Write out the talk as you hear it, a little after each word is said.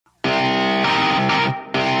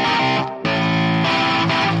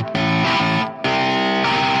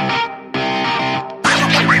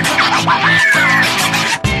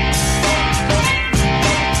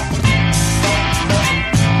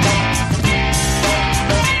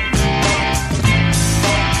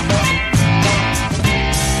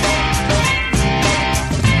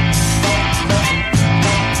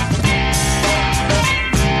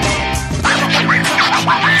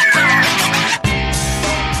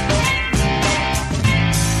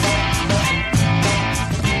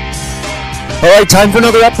All right, time for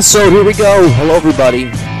another episode. Here we go. Hello, everybody,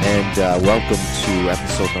 and welcome to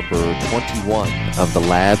episode number 21 of the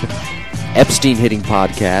Lab Epstein Hitting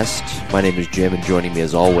Podcast. My name is Jim, and joining me,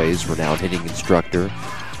 as always, renowned hitting instructor,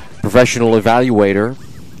 professional evaluator,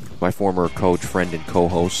 my former coach, friend, and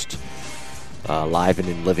co-host, live and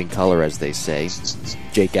in living color, as they say,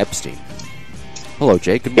 Jake Epstein. Hello,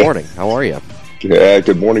 Jake. Good morning. How are you? Yeah,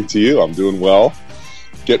 good morning to you. I'm doing well.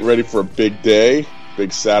 Getting ready for a big day.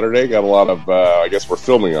 Big Saturday. Got a lot of, I guess we're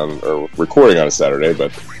filming on, or recording on a Saturday,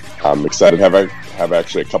 but I'm excited to have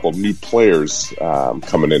actually a couple of new players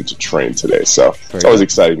coming in to train today. So it's always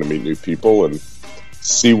exciting to meet new people and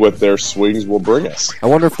see what their swings will bring us. I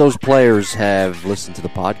wonder if those players have listened to the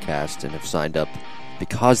podcast and have signed up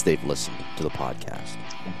because they've listened to the podcast.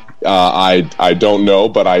 I don't know,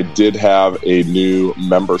 but I did have a new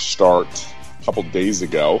member start a couple days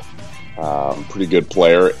ago. Pretty good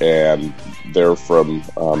player, and they're from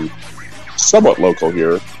somewhat local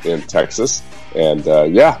here in Texas. And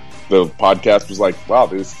the podcast was like, wow,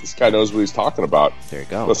 this guy knows what he's talking about. There you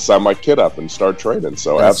go. Let's sign my kid up and start training.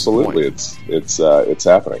 So that's absolutely, it's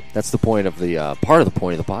happening. That's the point of the part of the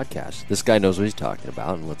point of the podcast. This guy knows what he's talking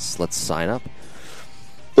about, and let's sign up.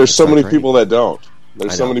 There's so many people that don't.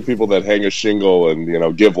 There's so many people that hang a shingle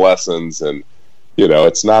and give lessons, and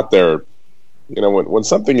it's not their. When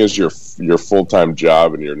something is your full-time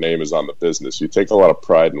job and your name is on the business, you take a lot of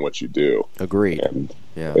pride in what you do. Agreed. And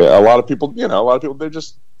yeah, a lot of people, they're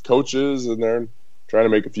just coaches and they're trying to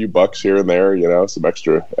make a few bucks here and there, some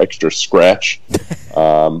extra scratch.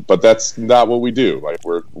 But that's not what we do. Like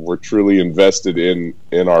we're truly invested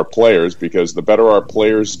in our players, because the better our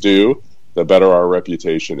players do, the better our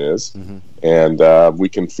reputation is, and we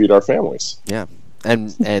can feed our families. Yeah,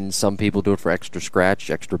 and some people do it for extra scratch,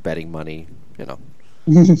 extra betting money. Yeah,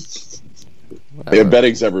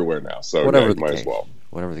 betting's everywhere now, so whatever might as well.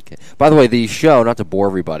 Whatever the case. By the way, the show, not to bore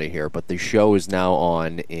everybody here, but the show is now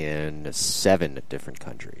on in 7 different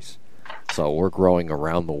countries. So we're growing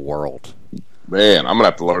around the world. Man, I'm going to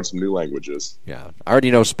have to learn some new languages. Yeah. I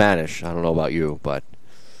already know Spanish. I don't know about you, but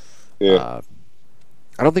yeah.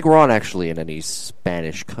 I don't think we're on actually in any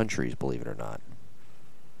Spanish countries, believe it or not.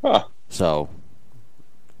 Huh. So,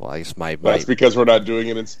 well, I guess that's because we're not doing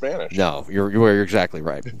it in Spanish. No, you're exactly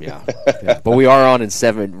right. Yeah. Yeah. But we are on in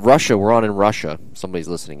 7. Russia, we're on in Russia. Somebody's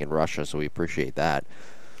listening in Russia, so we appreciate that.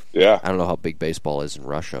 Yeah. I don't know how big baseball is in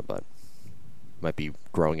Russia, but might be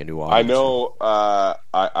growing a new audience. I know.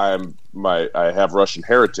 I have Russian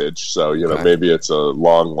heritage, so maybe it's a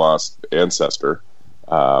long lost ancestor.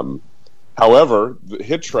 However, the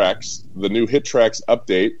new HitTrax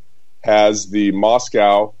update has the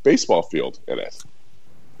Moscow baseball field in it,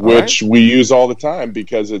 which we use all the time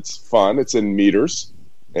because it's fun. It's in meters,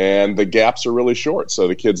 and the gaps are really short, so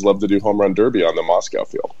the kids love to do home run derby on the Moscow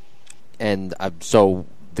field. And so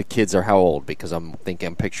the kids are how old? Because I'm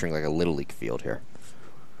picturing like a Little League field here.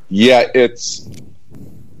 Yeah, it's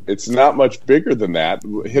not much bigger than that.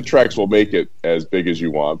 HitTrax will make it as big as you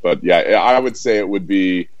want, but yeah, I would say it would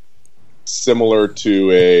be similar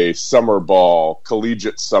to a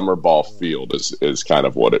collegiate summer ball field is kind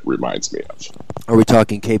of what it reminds me of. Are we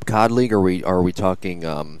talking Cape Cod League, or are we talking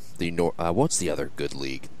what's the other good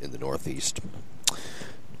league in the Northeast?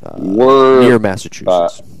 We're near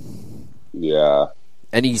Massachusetts. Yeah.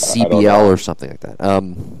 Any CBL or something like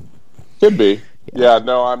that. Could be. Yeah,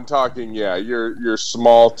 no, I'm talking, your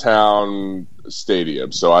small town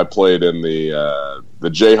stadium. So I played in the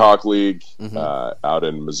Jayhawk League out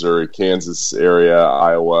in Missouri, Kansas area,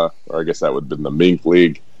 Iowa, or I guess that would have been the Mink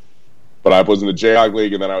League. But I was in the Jayhawk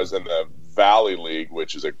League, and then I was in the Valley League,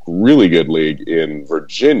 which is a really good league in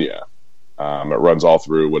Virginia. It runs all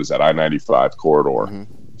through, I-95 corridor.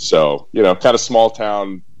 So, kind of small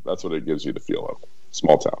town, that's what it gives you the feel of,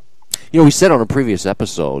 small town. We said on a previous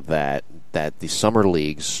episode that the summer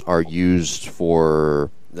leagues are used for,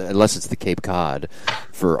 unless it's the Cape Cod,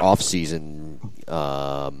 for off-season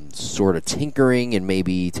sort of tinkering and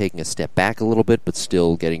maybe taking a step back a little bit, but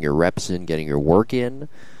still getting your reps in, getting your work in.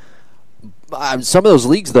 Some of those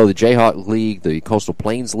leagues, though, the Jayhawk League, the Coastal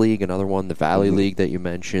Plains League, another one, the Valley League that you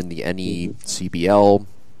mentioned, the NECBL,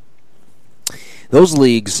 those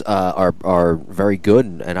leagues are very good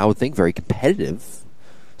and I would think very competitive.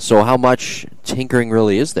 So how much tinkering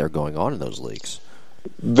really is there going on in those leagues?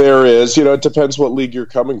 There is. It depends what league you're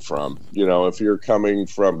coming from. If you're coming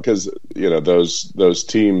from, because those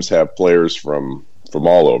teams have players from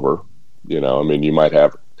all over. You might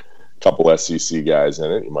have a couple SEC guys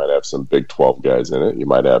in it. You might have some Big 12 guys in it. You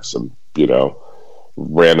might have some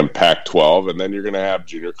random Pac-12, and then you're going to have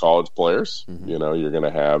junior college players. You're going to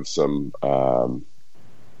have some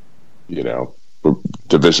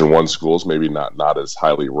Division I schools, maybe not as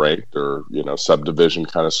highly ranked, or subdivision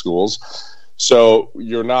kind of schools. So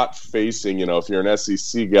you're not facing, if you're an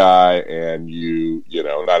SEC guy and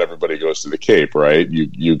not everybody goes to the Cape, right?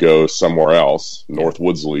 You go somewhere else,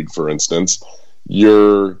 Northwoods League, for instance.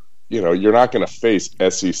 You're not going to face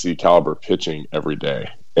SEC caliber pitching every day.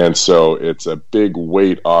 And so it's a big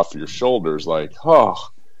weight off your shoulders, like,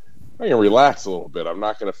 I can relax a little bit. I'm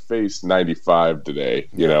not going to face 95 today,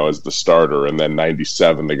 as the starter, and then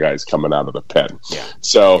 97, the guy's coming out of the pen. Yeah.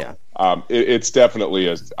 So it's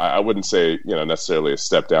definitely I wouldn't say necessarily a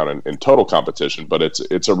step down in total competition, but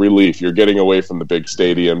it's a relief. You're getting away from the big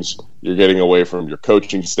stadiums. You're getting away from your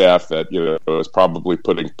coaching staff that is probably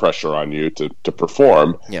putting pressure on you to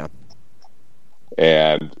perform. Yeah.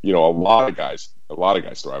 And a lot of guys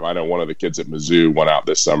thrive. I know one of the kids at Mizzou went out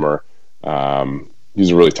this summer. He's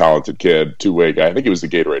a really talented kid, two-way guy. I think he was the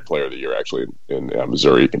Gatorade Player of the Year, actually, in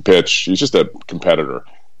Missouri. He can pitch. He's just a competitor.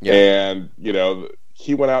 Yeah. And,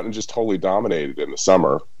 he went out and just totally dominated in the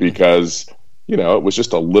summer because, it was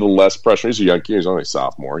just a little less pressure. He's a young kid. He's only a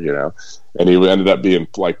sophomore, and he ended up being,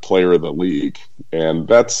 like, player of the league. And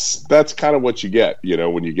that's kind of what you get,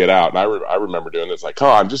 when you get out. And I remember doing this, like,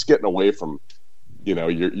 I'm just getting away from –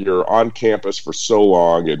 you're on campus for so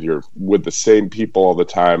long, and you're with the same people all the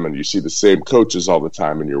time, and you see the same coaches all the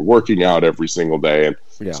time, and you're working out every single day.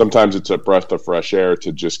 And sometimes it's a breath of fresh air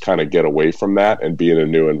to just kind of get away from that and be in a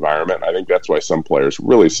new environment. I think that's why some players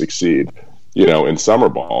really succeed, in summer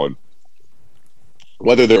ball. And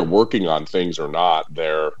whether they're working on things or not,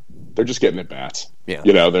 they're just getting at bats.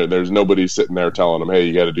 Yeah. There's nobody sitting there telling them, hey,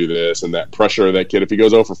 you got to do this, and that pressure of that kid. If he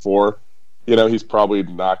goes 0 for 4, he's probably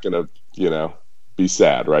not going to, be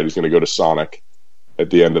sad, right? He's going to go to Sonic at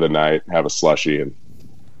the end of the night, have a slushie and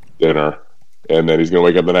dinner, and then he's going to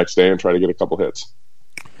wake up the next day and try to get a couple hits.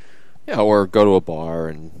 Yeah, or go to a bar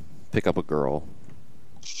and pick up a girl.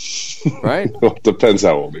 Right? Well, it depends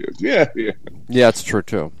how old he is. Yeah. Yeah, it's true,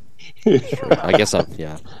 too. It's true. I guess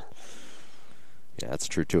Yeah, that's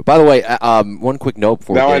true, too. By the way, one quick note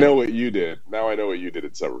before I know what you did. Now I know what you did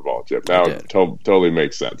at summer ball, Jim. Now it totally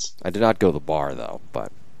makes sense. I did not go to the bar, though,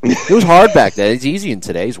 but it was hard back then. It's easy in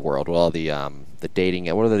today's world. Well, the dating,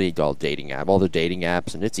 what are they called? Dating app, all the dating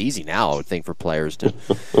apps, and it's easy now, I would think, for players to,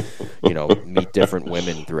 meet different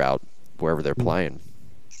women throughout wherever they're playing.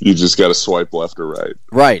 You just got to swipe left or right.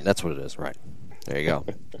 Right, that's what it is. Right, there you go.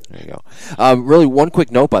 Really, one quick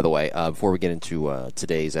note, by the way, before we get into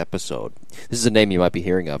today's episode. This is a name you might be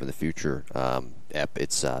hearing of in the future.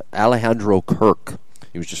 It's Alejandro Kirk.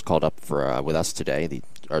 He was just called up for with us today.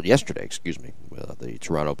 Yesterday, with the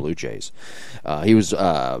Toronto Blue Jays. He was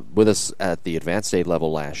with us at the advanced A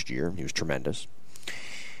level last year. He was tremendous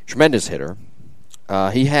hitter.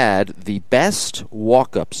 He had the best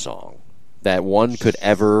walk-up song that one could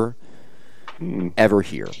ever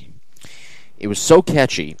hear. It was so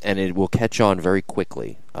catchy, and it will catch on very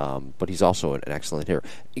quickly. But he's also an excellent hitter.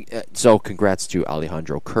 So congrats to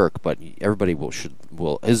Alejandro Kirk. But everybody will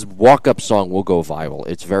his walk-up song will go viral.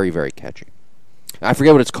 It's very, very catchy. I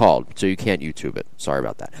forget what it's called, so you can't YouTube it. Sorry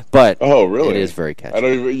about that. But really? It is very catchy.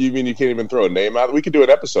 You mean you can't even throw a name out? We could do an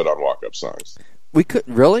episode on walk-up songs. We could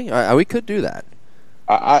really? We could do that.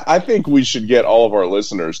 I think we should get all of our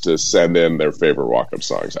listeners to send in their favorite walk-up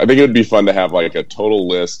songs. I think it would be fun to have like a total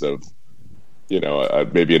list of,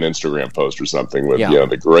 maybe an Instagram post or something with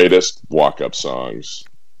the greatest walk-up songs.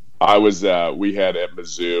 We had at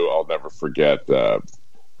Mizzou, I'll never forget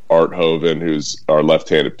Art Hoven, who's our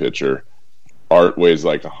left-handed pitcher. Art weighs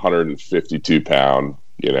like 152 pounds.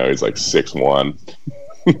 He's like 6'1".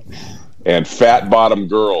 And Fat Bottom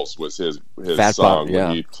Girls was his song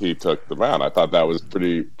when he took the mound. I thought that was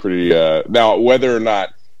pretty. Now, whether or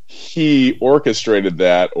not he orchestrated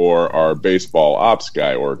that or our baseball ops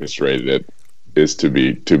guy orchestrated it is to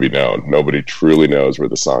be known. Nobody truly knows where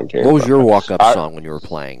the song came from. What was your walk-up song when you were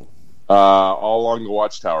playing? All Along the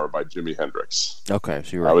Watchtower by Jimi Hendrix. Okay,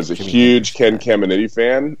 so you were. I was a huge Ken Caminiti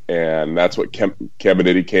fan, and that's what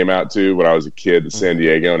Caminiti came out to when I was a kid in San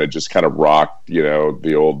Diego, and it just kind of rocked,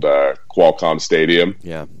 the old Qualcomm Stadium.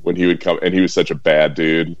 Yeah. When he would come, and he was such a bad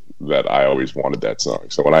dude that I always wanted that song.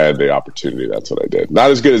 So when I had the opportunity, that's what I did.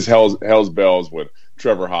 Not as good as Hell's Bells when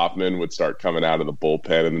Trevor Hoffman would start coming out of the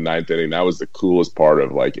bullpen in the ninth inning. That was the coolest part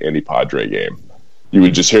of like any Padre game. You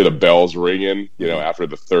would just hear the bells ringing, after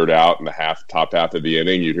the third out and the top half of the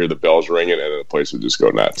inning. You'd hear the bells ringing, and then the place would just go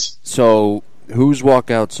nuts. So, whose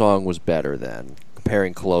walkout song was better then?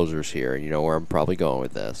 Comparing closers here, and you know where I'm probably going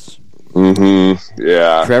with this. Mm-hmm.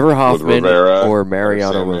 Yeah. Trevor Hoffman or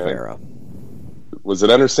Mariano Rivera? Was it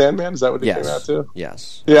Enter Sandman? Is that what he came out to?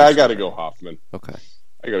 Yes. Yeah, I got to go Hoffman. Okay.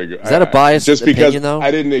 I gotta go. Is that a biased just because opinion, though?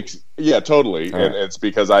 I didn't? Yeah, totally. Right. And it's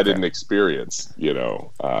because I didn't experience,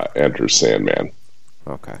 Enter Sandman.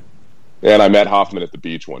 Okay. And I met Hoffman at the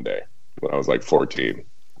beach one day when I was like 14.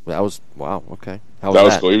 That was wow. Okay. How That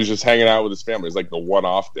was was cool. He was just hanging out with his family. It was like the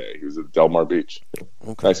one-off day. He was at Del Mar Beach.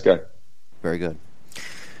 Okay. Nice guy. Very good.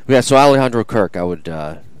 Yeah. So Alejandro Kirk, I would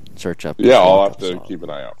search up. Yeah, I'll have to keep an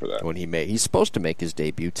eye out for that. When he's supposed to make his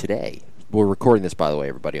debut today. We're recording this, by the way,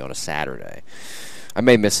 everybody, on a Saturday. I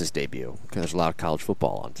may miss his debut because there's a lot of college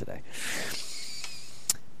football on today.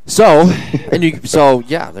 So, there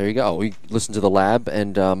you go. We listen to the lab,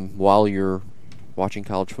 and while you're watching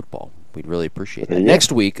college football, we'd really appreciate that.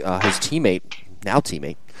 Next week, his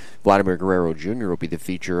teammate, Vladimir Guerrero Jr. will be the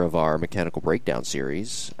feature of our Mechanical Breakdown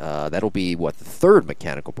series. That'll be, the third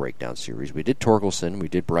Mechanical Breakdown series. We did Torkelson, we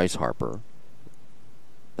did Bryce Harper.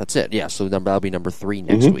 That's it. Yeah, so that'll be number 3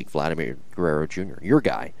 next week, Vladimir Guerrero Jr., your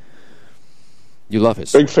guy. You love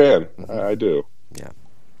his. Big fan. I do. Yeah.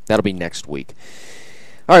 That'll be next week.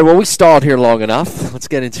 All right, well, we stalled here long enough. Let's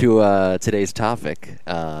get into today's topic,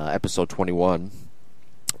 episode 21,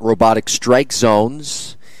 Robo-Strike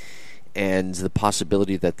Zones, and the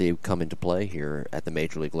possibility that they come into play here at the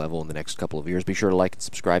Major League level in the next couple of years. Be sure to like and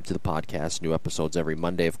subscribe to the podcast. New episodes every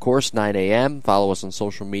Monday, of course, 9 a.m. Follow us on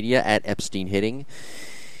social media at Epstein Hitting.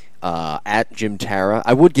 At Jim Tara.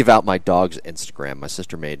 I would give out my dog's Instagram. My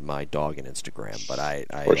sister made my dog an Instagram, but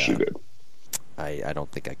of course she did. I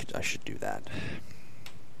don't think I should do that.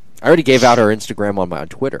 I already gave out her Instagram on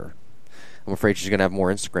Twitter. I'm afraid she's going to have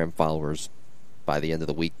more Instagram followers by the end of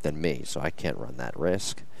the week than me, so I can't run that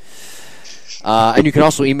risk. And you can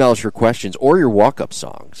also email us your questions or your walk-up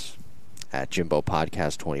songs at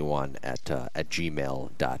jimbopodcast21 at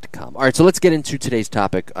gmail.com. All right, so let's get into today's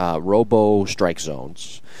topic, Robo-Strike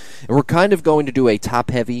Zones. And we're kind of going to do a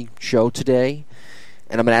top-heavy show today,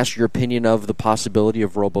 and I'm going to ask your opinion of the possibility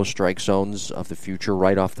of Robo-Strike Zones of the future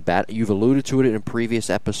right off the bat. You've alluded to it in a previous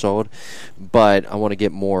episode, but I want to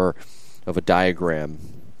get more of a diagram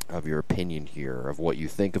of your opinion here, of what you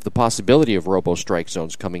think of the possibility of Robo-Strike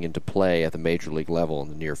Zones coming into play at the Major League level in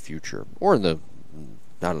the near future, or in the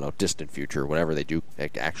distant future, whenever they do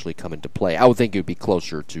actually come into play. I would think it would be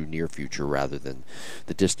closer to near future rather than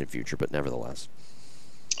the distant future, but nevertheless.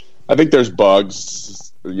 I think there's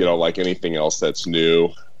bugs, like anything else that's new.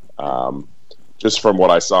 Just from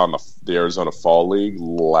what I saw in the Arizona Fall League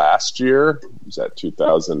last year, was that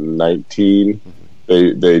 2019?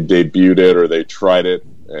 They debuted it or they tried it,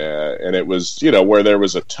 and it was, where there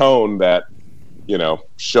was a tone that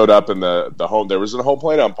showed up in the home. There was a home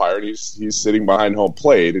plate umpire, and he's sitting behind home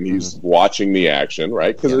plate, and he's watching the action,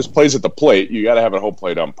 right? Because there's plays at the plate. You got to have a home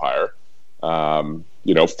plate umpire.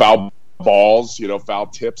 Foul balls, foul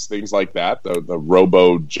tips, things like that. The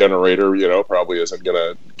robo generator, probably isn't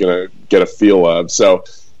gonna get a feel of. So,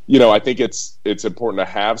 I think it's important to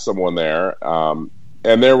have someone there.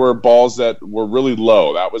 And there were balls that were really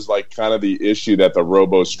low. That was like kind of the issue that the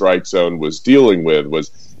Robo-Strike Zone was dealing with, was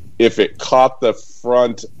if it caught the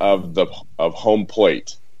front of home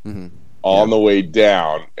plate on the way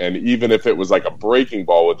down, and even if it was like a breaking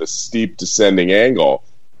ball with a steep descending angle,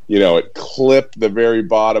 it clipped the very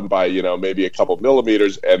bottom by, maybe a couple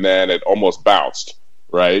millimeters, and then it almost bounced,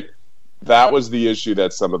 right? That was the issue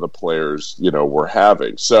that some of the players, were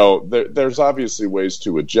having. So there's obviously ways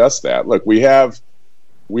to adjust that. Look, we have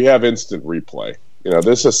instant replay.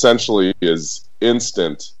 This essentially is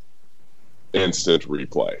instant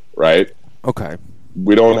replay, right? Okay.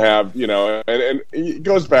 We don't have, and it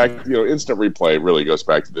goes back, instant replay really goes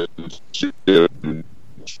back to the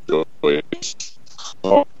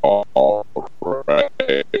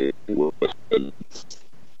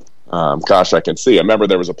gosh, I can see. I remember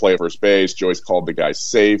there was a play at first base. Joyce called the guy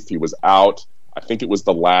safe. He was out. I think it was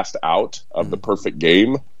the last out of the perfect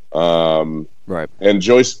game. Right. And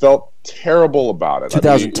Joyce felt terrible about it.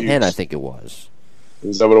 2010, I think it was.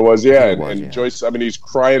 Is that what it was? Yeah. Yeah. Joyce, he's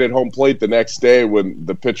crying at home plate the next day when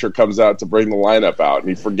the pitcher comes out to bring the lineup out, and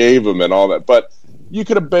he forgave him and all that. But you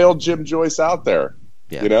could have bailed Jim Joyce out there.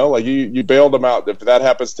 Yeah. You bailed him out. If that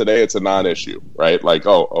happens today, it's a non-issue, right? Like,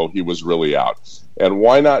 oh, he was really out. And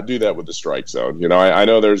why not do that with the strike zone? I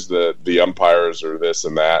know there's the umpires or this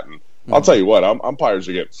and that, and I'll tell you what, umpires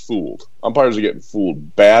are getting fooled. Umpires are getting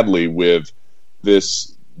fooled badly with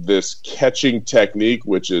this catching technique,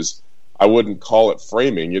 which is, I wouldn't call it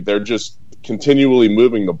framing. They're just continually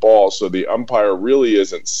moving the ball, so the umpire really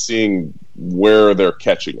isn't seeing where they're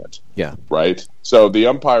catching it. Yeah. Right? So the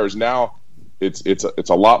umpires now, it's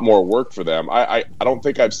a lot more work for them. I don't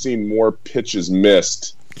think I've seen more pitches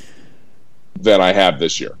missed than I have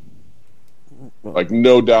this year. Like,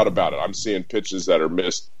 no doubt about it. I'm seeing pitches that are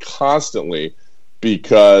missed constantly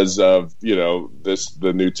because of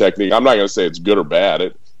the new technique. I'm not going to say it's good or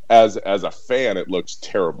bad. As a fan, it looks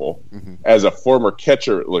terrible. Mm-hmm. As a former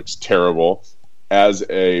catcher, it looks terrible. As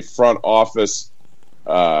a front office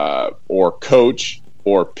or coach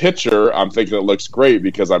or pitcher, I'm thinking it looks great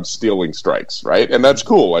because I'm stealing strikes, right? And that's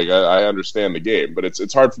cool. Like I understand the game, but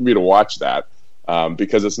it's hard for me to watch that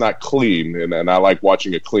because it's not clean, and I like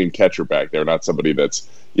watching a clean catcher back there, not somebody that's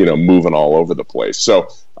moving all over the place. So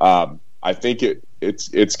I think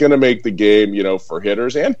it's going to make the game, for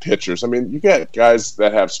hitters and pitchers. I mean, you got guys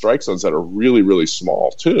that have strike zones that are really, really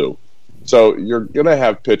small too. So you're going to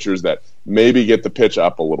have pitchers that maybe get the pitch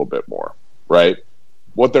up a little bit more, right?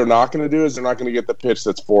 What they're not going to do is they're not going to get the pitch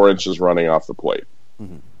that's 4 inches running off the plate.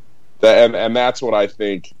 Mm-hmm. And that's what I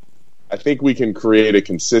think. I think we can create a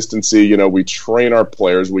consistency. We train our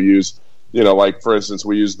players. We use, like for instance,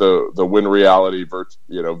 we use the Win Reality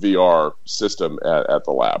VR system at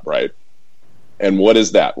the lab, right? And what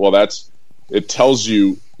is that? Well, it tells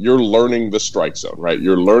you you're learning the strike zone, right?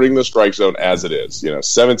 You're learning the strike zone as it is.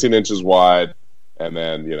 17 inches wide. And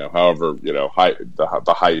then, however, height,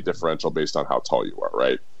 the height differential based on how tall you are,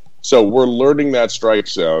 right? So we're learning that strike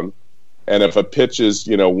zone, and if a pitch is,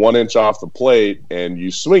 1 inch off the plate and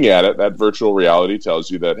you swing at it, that virtual reality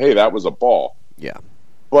tells you that, hey, that was a ball. Yeah.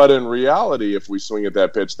 But in reality, if we swing at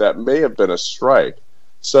that pitch, that may have been a strike.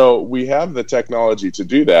 So we have the technology to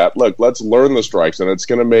do that. Look, let's learn the strikes, and it's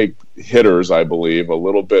going to make hitters, I believe, a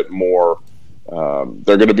little bit more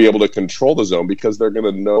they're going to be able to control the zone because they're going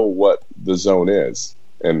to know what the zone is.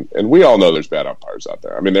 And we all know there's bad umpires out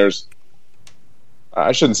there. I mean,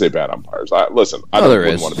 I shouldn't say bad umpires. I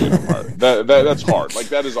wouldn't want to be an umpire. That's hard. Like,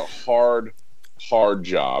 that is a hard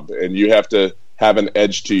job. And you have to have an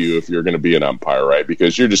edge to you if you're going to be an umpire, right?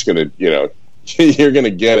 Because you're just going to, you're going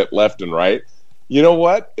to get it left and right. You know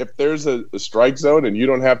what? If there's a strike zone and you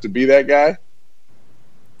don't have to be that guy,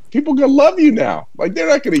 people going to love you now. Like, they're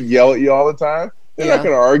not going to yell at you all the time. They're not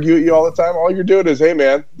going to argue at you all the time. All you're doing is, hey,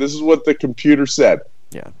 man, this is what the computer said.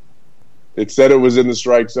 Yeah. It said it was in the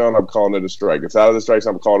strike zone. I'm calling it a strike. It's out of the strike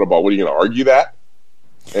zone. I'm calling it a ball. What, are you going to argue that?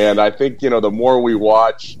 And I think, the more we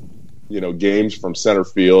watch, games from center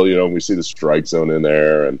field, we see the strike zone in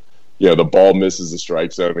there, and, the ball misses the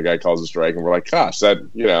strike zone. The guy calls a strike, and we're like, gosh, that,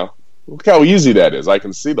 look how easy that is. I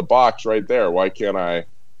can see the box right there. Why can't I,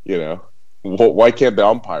 why can't the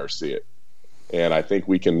umpire see it? And I think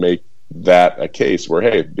we can make that a case where,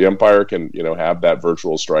 hey, the umpire can, have that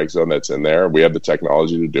virtual strike zone that's in there. We have the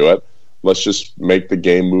technology to do it. Let's just make the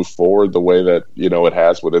game move forward the way that, it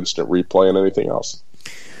has with instant replay and anything else.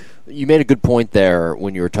 You made a good point there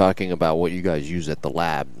when you were talking about what you guys use at the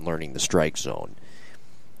lab, learning the strike zone.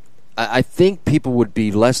 I think people would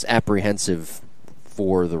be less apprehensive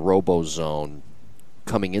for the robo-zone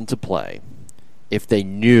coming into play if they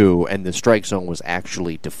knew and the strike zone was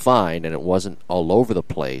actually defined and it wasn't all over the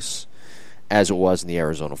place as it was in the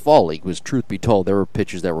Arizona Fall League. Because truth be told, there were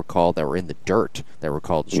pitches that were called that were in the dirt that were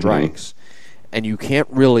called strikes. Mm-hmm. And you can't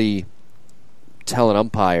really tell an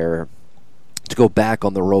umpire to go back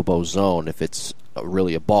on the robo-zone if it's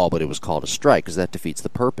really a ball, but it was called a strike, because that defeats the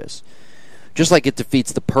purpose. Just like it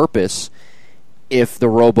defeats the purpose if the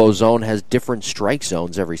robo-zone has different strike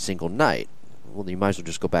zones every single night. Well, you might as well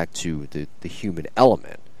just go back to the human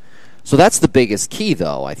element. So that's the biggest key,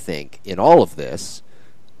 though, I think, in all of this,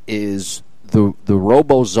 is the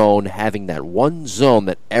robo-zone having that one zone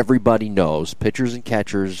that everybody knows, pitchers and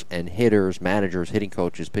catchers and hitters, managers, hitting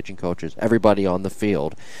coaches, pitching coaches, everybody on the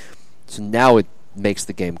field. So now it makes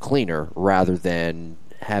the game cleaner rather than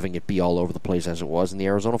having it be all over the place as it was in the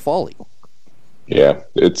Arizona Fall League. Yeah,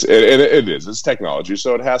 it is. It's technology,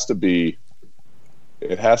 so it has to be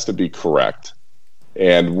correct.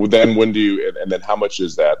 And then when do you? And then how much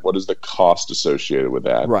is that? What is the cost associated with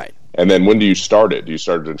that? Right. And then when do you start it? Do you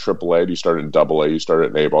start it in AAA? Do you start it in AA? You start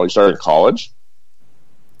it in A-ball? You start it in college?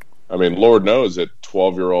 I mean, Lord knows at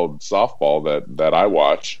 12-year-old softball that I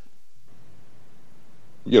watch,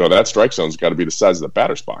 that strike zone's got to be the size of the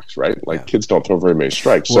batter's box, right? Like, kids don't throw very many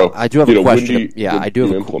strikes. Well, so I do have a question. When do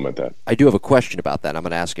you implement that? I do have a question about that. I'm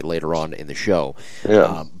going to ask it later on in the show.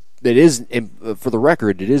 Yeah. It is, for the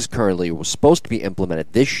record, it was supposed to be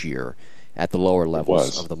implemented this year at the lower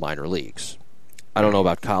levels of the minor leagues. I don't know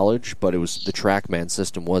about college, but the TrackMan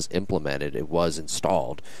system was implemented. It was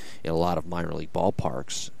installed in a lot of minor league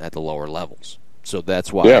ballparks at the lower levels. So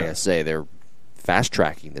that's why I say they're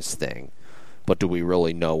fast-tracking this thing. But do we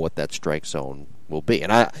really know what that strike zone will be?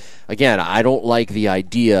 And I don't like the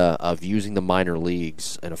idea of using the minor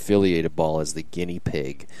leagues and affiliated ball as the guinea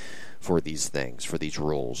pig for these things, for these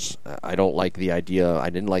rules. I don't like the idea. I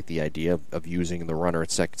didn't like the idea of using the runner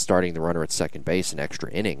at starting the runner at second base in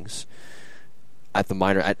extra innings. at the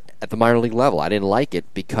minor league level. I didn't like it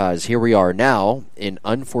because here we are now in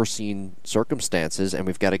unforeseen circumstances, and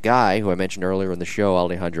we've got a guy who I mentioned earlier in the show,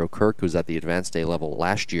 Alejandro Kirk, who's at the advanced A level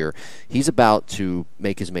last year. He's about to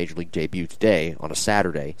make his major league debut today on a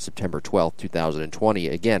Saturday, September 12th, 2020.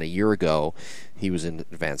 Again, a year ago, he was in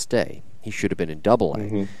advanced A. He should have been in Double A.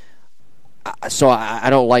 Mm-hmm. So I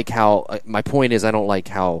don't like how. My point is, I don't like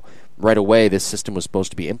how right away this system was supposed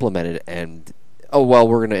to be implemented, and we're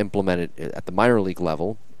going to implement it at the minor league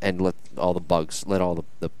level and let all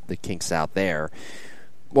the kinks out there.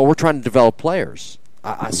 Well, we're trying to develop players,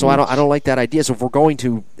 so I don't like that idea. So if we're going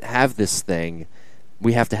to have this thing,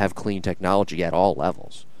 we have to have clean technology at all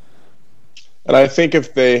levels. And I think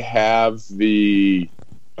if they have the,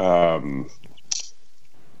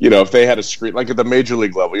 if they had a screen, like at the major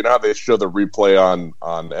league level, you know how they show the replay on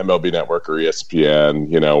MLB Network or ESPN,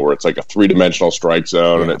 where it's like a three-dimensional strike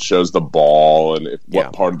zone and it shows the ball and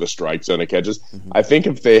what part of the strike zone it catches. Mm-hmm. I think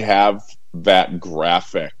if they have that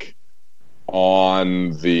graphic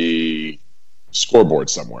on the scoreboard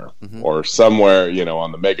somewhere or somewhere,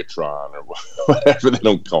 on the Megatron or whatever, they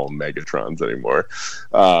don't call them Megatrons anymore.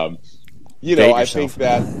 I think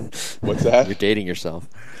that, what's that? You're dating yourself.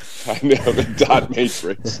 I know, the dot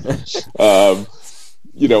matrix.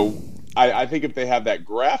 I think if they have that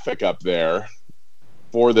graphic up there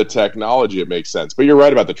for the technology, it makes sense. But you're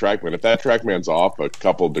right about the TrackMan. If that TrackMan's off a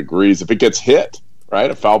couple degrees, if it gets hit,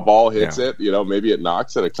 right, a foul ball hits it, maybe it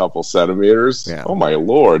knocks it a couple centimeters. Yeah. Oh my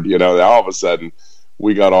Lord, all of a sudden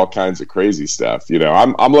we got all kinds of crazy stuff.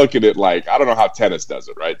 I'm looking at, like, I don't know how tennis does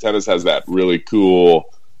it, right? Tennis has that really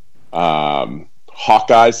cool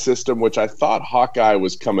Hawkeye system, which I thought Hawkeye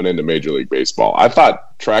was coming into Major League Baseball. I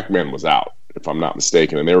thought TrackMan was out, if I'm not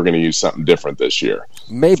mistaken, and they were going to use something different this year.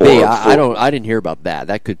 Maybe I didn't hear about that.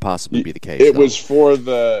 That could possibly be the case. It was for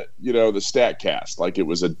the the StatCast, like it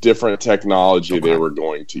was a different technology they were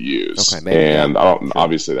going to use. Okay, maybe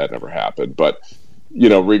obviously that never happened, but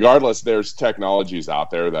regardless, there's technologies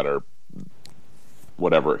out there that are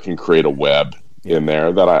can create a web in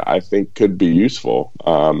there that I think could be useful.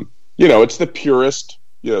 It's the purist.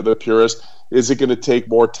 Is it going to take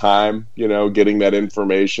more time, getting that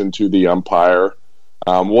information to the umpire?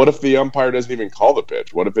 What if the umpire doesn't even call the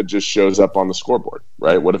pitch? What if it just shows up on the scoreboard,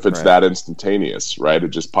 right? What if it's that instantaneous, right? It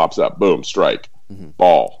just pops up, boom, strike,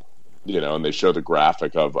 ball, and they show the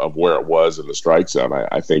graphic of where it was in the strike zone.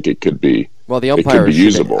 I think it could be the umpire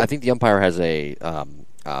usable. I think the umpire has a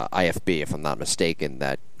IFB, if I'm not mistaken,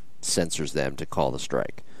 that censors them to call the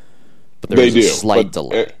strike. But there's a slight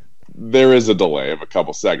delay. There is a delay of a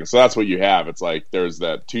couple seconds. So that's what you have. It's like there's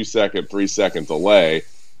that 2-second, 3-second delay,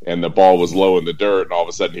 and the ball was low in the dirt, and all of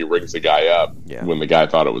a sudden he rings the guy up when the guy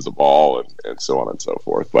thought it was a ball, and so on and so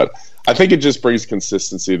forth. But I think it just brings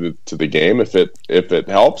consistency to the game. If it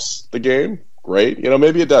helps the game, great.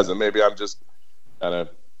 Maybe it doesn't. Maybe I'm just kind of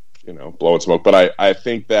blowing smoke. But I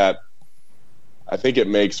think it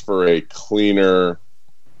makes for a cleaner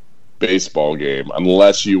baseball game,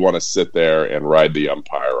 unless you want to sit there and ride the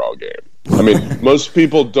umpire all game. I mean, most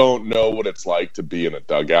people don't know what it's like to be in a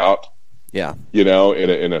dugout. Yeah.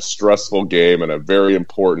 In a stressful game, in a very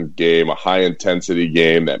important game, a high intensity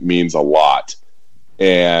game that means a lot.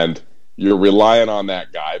 And you're relying on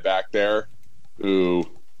that guy back there who,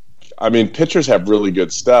 pitchers have really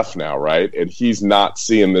good stuff now, right? And he's not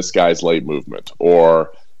seeing this guy's late movement,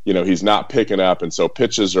 or he's not picking up, and so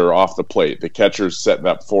pitches are off the plate. The catcher's setting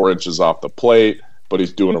up 4 inches off the plate, but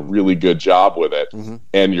he's doing a really good job with it. Mm-hmm.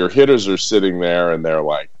 And your hitters are sitting there, and they're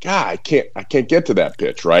like, God, I can't get to that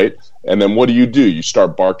pitch, right? And then what do? You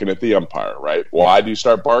start barking at the umpire, right? Why do you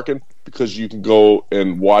start barking? Because you can go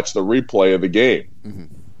and watch the replay of the game,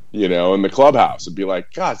 in the clubhouse, and be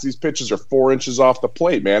like, God, these pitches are 4 inches off the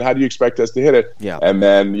plate, man. How do you expect us to hit it? Yeah. And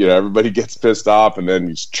then, everybody gets pissed off, and then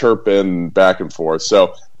he's chirping back and forth.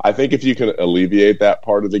 So I think if you can alleviate that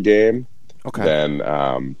part of the game, then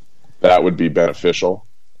that would be beneficial.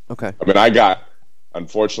 Okay.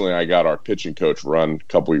 Unfortunately, I got our pitching coach run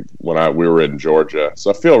when we were in Georgia. So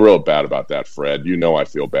I feel real bad about that, Fred. I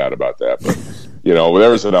feel bad about that. But, there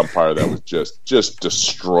was an umpire that was just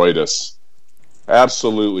destroyed us.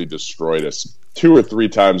 Absolutely destroyed us 2 or 3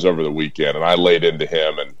 times over the weekend, and I laid into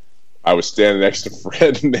him, and I was standing next to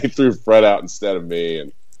Fred, and they threw Fred out instead of me.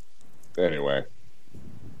 And anyway,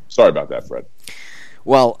 sorry about that, Fred.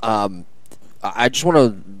 Well, I just want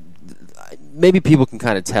to maybe people can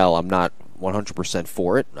kind of tell I'm not 100%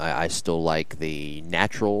 for it. I still like the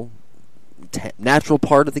natural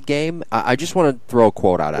part of the game. I just want to throw a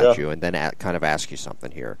quote out at you and then kind of ask you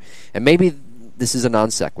something here. And maybe this is a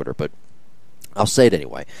non sequitur, but I'll say it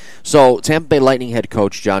anyway. So, Tampa Bay Lightning head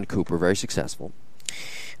coach John Cooper, very successful,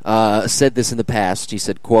 said this in the past. He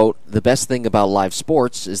said, quote, "The best thing about live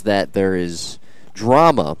sports is that there is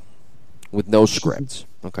drama with no script."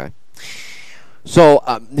 Okay. So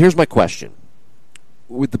here's my question.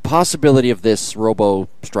 With the possibility of this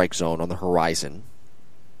Robo-Strike Zone on the horizon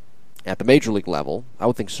at the major league level, I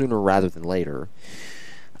would think sooner rather than later,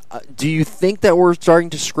 do you think that we're starting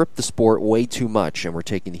to script the sport way too much and we're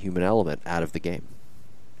taking the human element out of the game?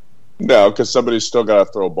 No, because somebody's still got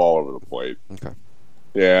to throw a ball over the plate. Okay.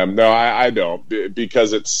 Yeah, no, I don't,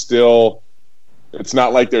 because it's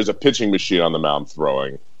not like there's a pitching machine on the mound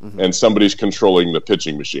throwing, and somebody's controlling the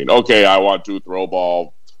pitching machine. Okay, I want to throw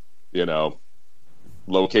ball,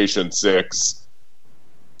 location 6,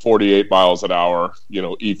 48 miles an hour,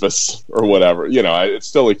 ephus or whatever. It's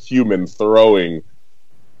still a human throwing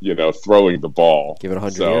the ball. Give it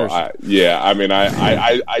 100 years. I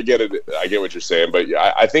get it. I get what you're saying, but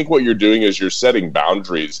I think what you're doing is you're setting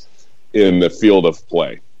boundaries in the field of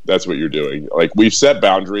play. That's what you're doing. Like, we've set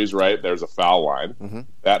boundaries, right? There's a foul line. Mm-hmm.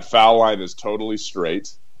 That foul line is totally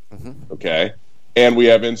straight. Mm-hmm. Okay. And we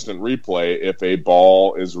have instant replay if a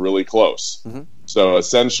ball is really close. Mm-hmm. So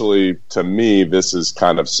essentially, to me, this is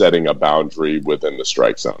kind of setting a boundary within the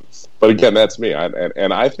strike zone. But again, that's me.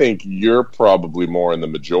 And I think you're probably more in the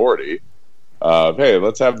majority of, hey,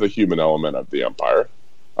 let's have the human element of the umpire.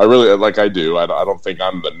 I really, I do. I don't think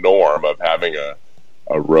I'm the norm of having a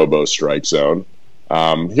robo-strike zone.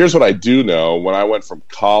 Here's what I do know. When I went from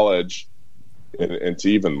college into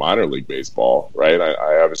even minor league baseball, right?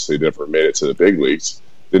 I obviously never made it to the big leagues.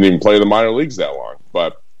 Didn't even play the minor leagues that long.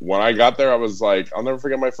 But when I got there, I was like, I'll never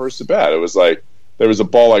forget my first at bat. It was like there was a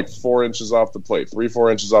ball like 4 inches off the plate,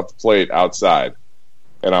 3-4 inches off the plate outside.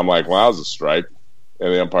 And I'm like, well, that was a strike.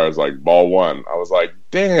 And the umpire's like, ball 1. I was like,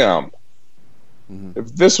 damn. Mm-hmm.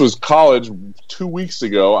 If this was college 2 weeks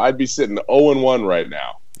ago, I'd be sitting 0-1 right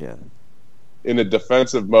now. Yeah. In a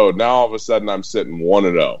defensive mode. Now all of a sudden I'm sitting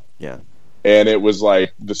 1-0. Yeah. And it was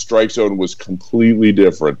like the strike zone was completely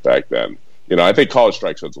different back then. I think college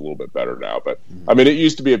strike zone's a little bit better now, but I mean, it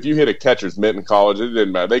used to be if you hit a catcher's mitt in college, it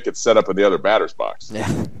didn't matter. They could set up in the other batter's box.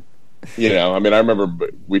 Yeah. I mean, I remember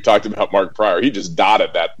we talked about Mark Pryor. He just dotted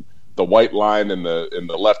the white line in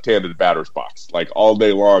the left-handed batter's box like all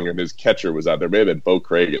day long, and his catcher was out there. Maybe Bo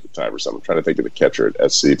Craig at the time or something. I'm trying to think of the catcher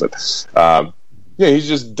at SC, but he's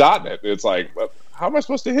just dotting it. It's like, how am I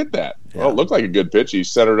supposed to hit that? Yeah. Well, it looked like a good pitch. He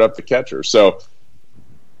centered up the catcher. So,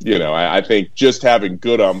 I think just having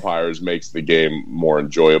good umpires makes the game more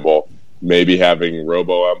enjoyable. Maybe having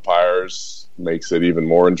robo-umpires makes it even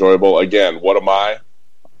more enjoyable. Again, what am I?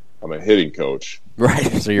 I'm a hitting coach.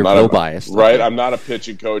 Right, so you're no-biased. Right, okay. I'm not a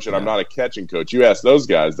pitching coach, and I'm not a catching coach. You ask those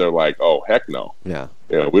guys, they're like, oh, heck no. Yeah.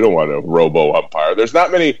 We don't want a robo-umpire. There's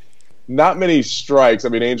not many strikes. I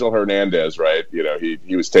mean, Angel Hernandez, right?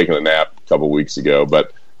 He was taking a nap a couple weeks ago,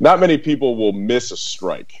 but not many people will miss a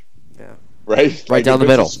strike. Yeah. Right down the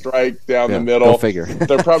middle. Strike down the middle. Go figure.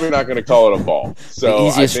 They're probably not going to call it a ball. So the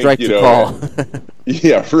easiest strike to call.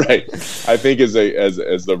 Yeah, right. I think as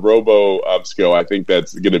the robo ups go, I think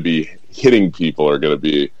that's going to be hitting people are going to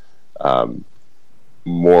be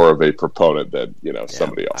more of a proponent than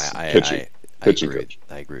somebody else. Pitching coach.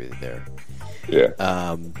 I agree with you there. Yeah.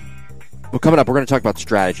 Well, coming up, we're going to talk about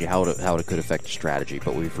strategy, how it could affect strategy,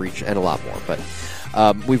 but we've reached, and a lot more, but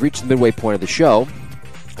we've reached the midway point of the show,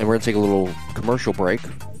 and we're going to take a little commercial break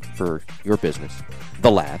for your business, The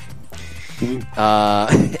Lab.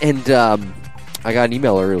 Mm-hmm. I got an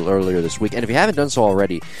email earlier this week, and if you haven't done so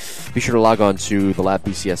already, be sure to log on to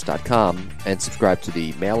thelabbcs.com and subscribe to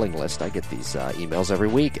the mailing list. I get these emails every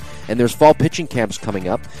week. And there's fall pitching camps coming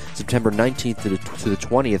up, September 19th to the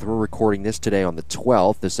 20th. We're recording this today on the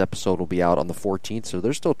 12th. This episode will be out on the 14th, so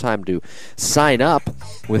there's still time to sign up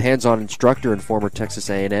with hands-on instructor and former Texas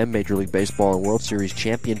A&M Major League Baseball and World Series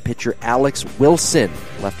champion pitcher Alex Wilson,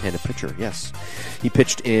 left-handed pitcher, yes. He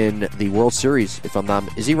pitched in the World Series, if I'm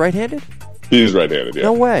not... Is he right-handed? He's right-handed, yeah.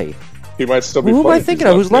 No way. He might still be Who am playing. I thinking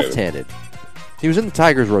of? Who's left-handed? He was in the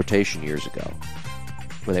Tigers' rotation years ago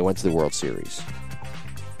when they went to the World Series.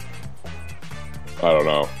 I don't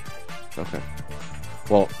know. Okay.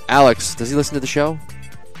 Well, Alex, does he listen to the show?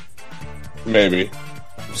 Maybe.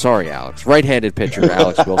 Sorry, Alex. Right-handed pitcher,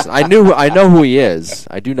 Alex Wilson. I know who he is.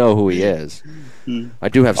 I do know who he is. I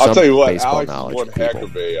do have some I'll tell you what, baseball Alex knowledge. Is one heck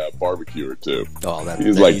of a barbecuer too. Oh,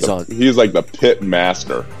 he's like the pit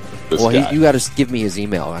master. You got to give me his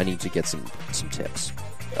email. I need to get some tips.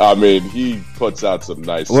 I mean, he puts out some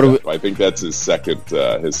nice stuff. I think that's his second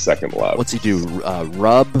love. What's he do?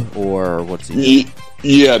 Rub or what's he do?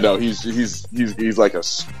 Yeah, no, he's like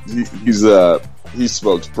he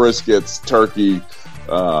smokes briskets, turkey,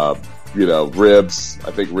 ribs.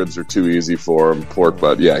 I think ribs are too easy for him. Pork,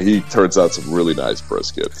 but yeah, he turns out some really nice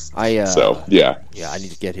brisket. Yeah, I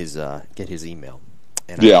need to get his email.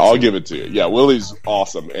 And I'll give it to you. Yeah, Willie's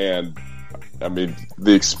awesome, and I mean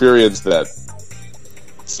the experience that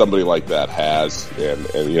somebody like that has, and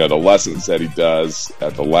the lessons that he does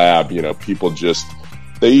at the lab. People just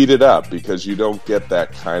they eat it up because you don't get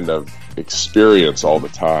that kind of experience all the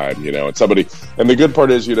time. And the good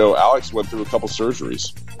part is, Alex went through a couple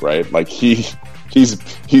surgeries, right? Like he's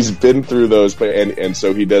been through those, and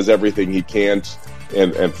so he does everything he can.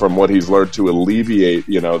 And from what he's learned to alleviate,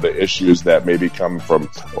 the issues that maybe come from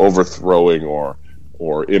overthrowing or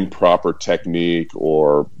improper technique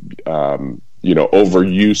or,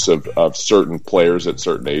 overuse of certain players at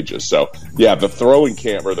certain ages. So, yeah, the throwing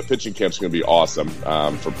camp or the pitching camp is going to be awesome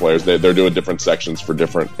for players. They're doing different sections for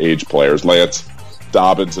different age players. Lance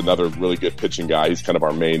Dobbins, another really good pitching guy. He's kind of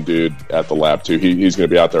our main dude at the lab, too. He's going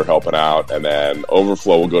to be out there helping out. And then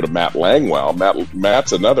overflow will go to Matt Langwell.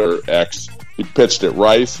 Matt's another ex. He pitched at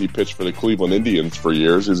Rice. He pitched for the Cleveland Indians for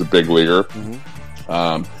years. He's a big leaguer.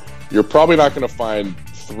 Mm-hmm. You're probably not going to find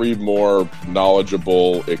three more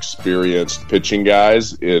knowledgeable, experienced pitching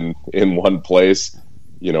guys in one place,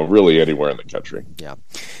 really anywhere in the country. Yeah.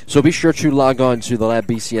 So be sure to log on to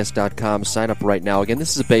thelabbcs.com. Sign up right now. Again,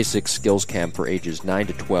 this is a basic skills camp for ages 9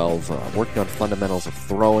 to 12, working on fundamentals of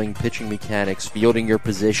throwing, pitching mechanics, fielding your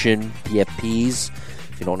position, PFPs.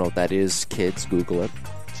 If you don't know what that is, kids, Google it.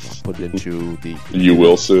 I'll put it into the... You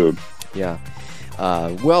will soon. Yeah.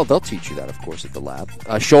 Well, they'll teach you that, of course, at the lab.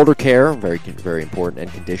 Shoulder care, very, very important,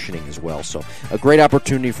 and conditioning as well. So a great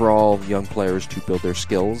opportunity for all young players to build their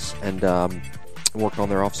skills and work on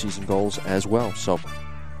their off-season goals as well. So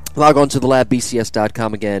log on to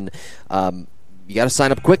thelabbcs.com again. You got to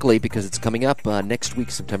sign up quickly because it's coming up next week,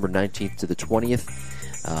 September 19th to the 20th.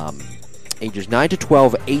 Ages 9 to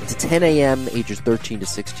 12, 8 to 10 a.m., ages 13 to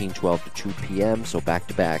 16, 12 to 2 p.m., so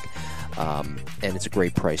back-to-back. And it's a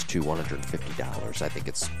great price, too, $150. I think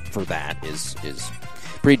it's, for that, is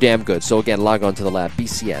pretty damn good. So, again, log on to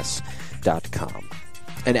thelabbcs.com.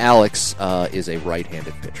 And Alex is a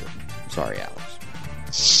right-handed pitcher. Sorry, Alex.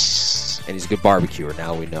 And he's a good barbecuer,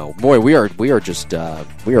 now we know. Boy, we are just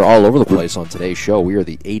we are all over the place on today's show. We are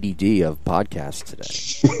the ADD of podcasts today.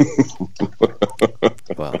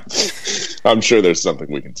 Well, I'm sure there's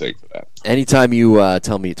something we can take for that. Anytime you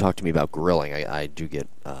talk to me about grilling, I do get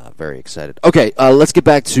very excited. Okay, let's get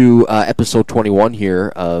back to episode 21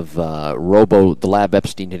 here of the Lab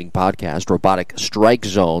Epstein Hitting Podcast, Robo-Strike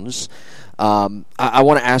Zones. I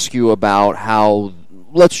want to ask you about how,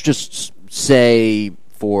 let's just say,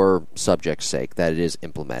 for subject's sake, that it is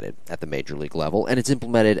implemented at the major league level, and it's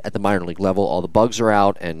implemented at the minor league level. All the bugs are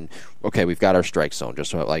out, and okay, we've got our strike zone,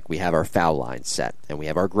 just like we have our foul line set, and we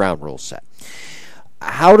have our ground rules set.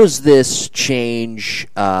 How does this change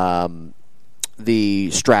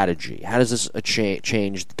the strategy? How does this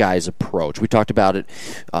change the guy's approach? We talked about it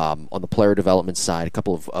on the player development side, a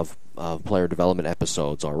couple of player development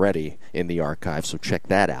episodes already in the archive, so check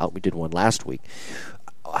that out. We did one last week.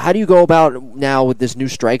 How do you go about now with this new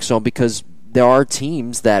strike zone? Because there are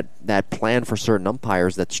teams that plan for certain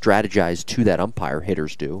umpires that strategize to that umpire.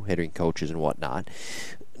 Hitters do, hitting coaches and whatnot.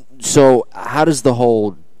 So how does the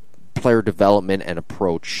whole player development and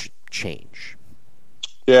approach change?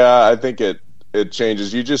 Yeah, I think it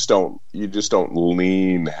changes. You just don't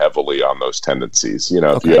lean heavily on those tendencies.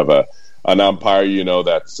 Okay. If you have an umpire,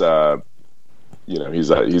 that's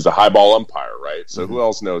he's a high ball umpire, right? So who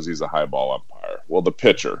else knows he's a high ball umpire? Well, the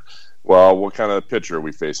pitcher. Well, what kind of pitcher are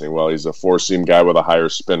we facing? Well, he's a four-seam guy with a higher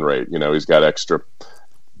spin rate. He's got extra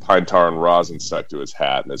pine tar and rosin stuck to his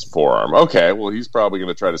hat and his forearm. Okay, well, he's probably going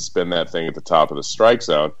to try to spin that thing at the top of the strike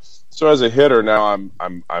zone. So as a hitter, now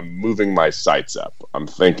I'm moving my sights up. I'm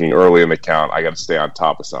thinking early in the count, I got to stay on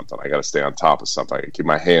top of something. I got to stay on top of something. I got to keep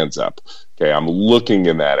my hands up. Okay, I'm looking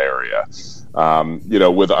in that area.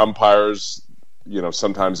 With umpires,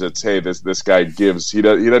 sometimes it's, hey, this guy gives, he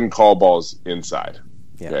doesn't call balls inside.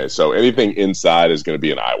 Yeah. Okay, so anything inside is going to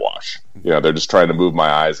be an eye wash. They're just trying to move my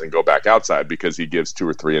eyes and go back outside because he gives 2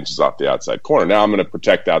 or 3 inches off the outside corner. Now I'm going to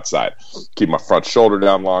protect outside, keep my front shoulder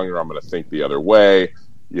down longer. I'm going to think the other way,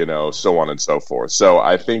 so on and so forth. So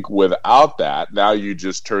I think without that, now you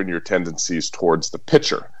just turn your tendencies towards the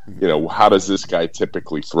pitcher. How does this guy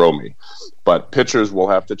typically throw me? But pitchers will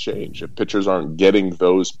have to change. If pitchers aren't getting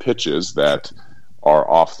those pitches that are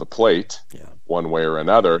off the plate one way or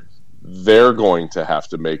another, they're going to have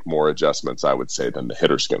to make more adjustments, I would say, than the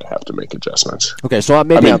hitter's going to have to make adjustments. Okay, so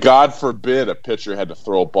God forbid a pitcher had to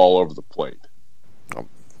throw a ball over the plate.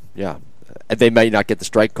 Yeah, They might not get the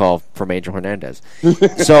strike call from Angel Hernandez.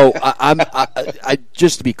 So I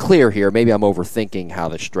just to be clear here, maybe I'm overthinking how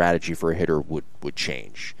the strategy for a hitter would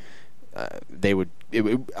change.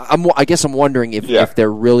 I guess I'm wondering if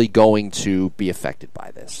they're really going to be affected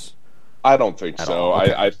by this. I don't think so.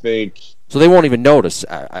 Okay. I think so. They won't even notice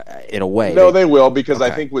in a way. No, they will, because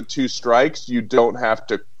I think with 2 strikes, you don't have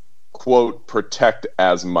to quote protect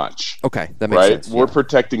as much. Okay, that makes sense. We're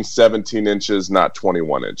protecting 17 inches, not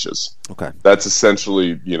 21 inches. Okay, that's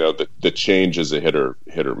essentially the changes a hitter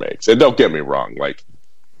makes. And don't get me wrong, like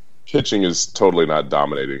pitching is totally not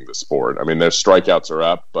dominating the sport. I mean, their strikeouts are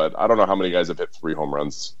up, but I don't know how many guys have hit 3 home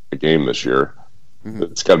runs a game this year. Mm-hmm.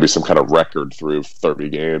 It's got to be some kind of record through 30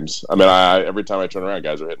 games. I mean, every time I turn around,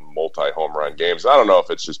 guys are hitting multi-home run games. I don't know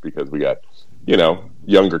if it's just because we got,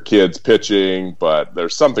 younger kids pitching, but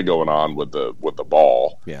there's something going on with the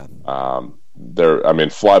ball. Yeah.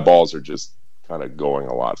 Fly balls are just kind of going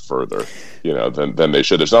a lot further, than they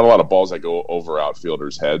should. There's not a lot of balls that go over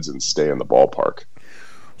outfielders' heads and stay in the ballpark.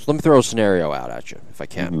 So let me throw a scenario out at you, if I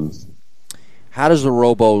can. Mm-hmm. How does the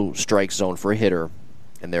robo-strike zone for a hitter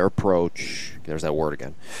and their approach, there's that word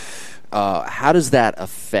again, how does that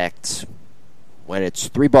affect when it's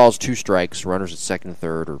 3 balls, 2 strikes, runners at second and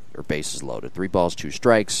third, or bases loaded? 3 balls, 2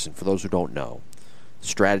 strikes, and for those who don't know,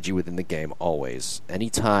 strategy within the game always,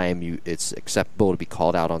 anytime it's acceptable to be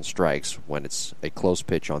called out on strikes when it's a close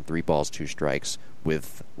pitch on 3 balls, 2 strikes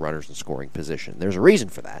with runners in scoring position. There's a reason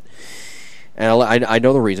for that. And I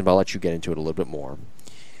know the reason, but I'll let you get into it a little bit more.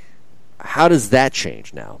 How does that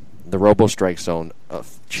change now? The Robo-Strike Zone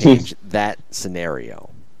change that scenario?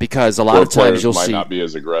 Because a lot of times you'll see might not be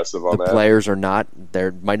as aggressive on the that. Players are not. They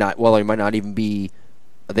might not even be.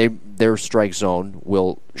 Their strike zone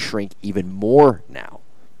will shrink even more now,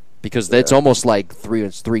 because it's almost like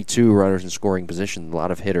 3-2 runners in scoring position. A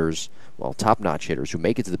lot of hitters, top-notch hitters who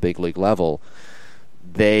make it to the big league level,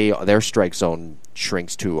 their strike zone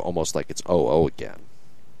shrinks to almost like it's 0-0 again.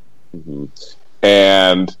 Mm-hmm.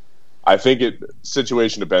 And I think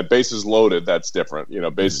situation depends. Bases loaded, that's different.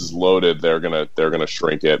 Bases loaded, they're gonna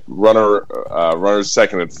shrink it. Runners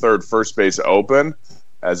second and third, first base open.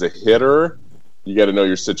 As a hitter, you got to know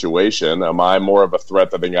your situation. Am I more of a threat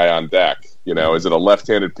than the guy on deck? Is it a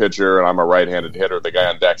left-handed pitcher and I'm a right-handed hitter? The guy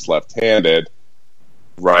on deck's left-handed,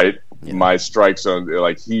 right? Yeah. My strike zone,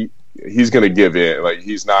 like he's going to give in. Like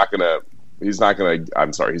he's not going to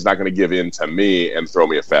give in to me and throw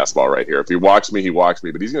me a fastball right here. If he walks me,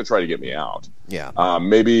 but he's going to try to get me out. Yeah.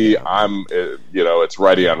 It's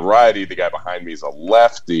righty on righty. The guy behind me is a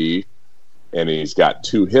lefty, and he's got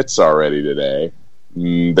 2 hits already today.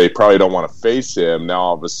 They probably don't want to face him. Now,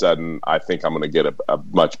 all of a sudden, I think I'm going to get a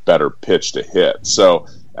much better pitch to hit. So,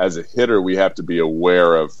 as a hitter, we have to be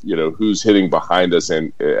aware of, who's hitting behind us,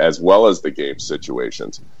 and as well as the game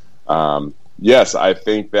situations. Yes, I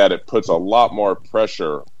think that it puts a lot more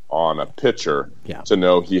pressure on a pitcher to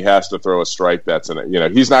know he has to throw a strike that's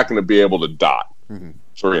he's not going to be able to dot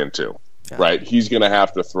 3 and 2, right? He's going to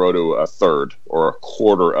have to throw to a third or a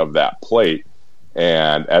quarter of that plate,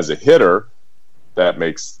 and as a hitter, that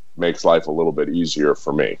makes life a little bit easier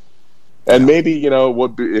for me. And maybe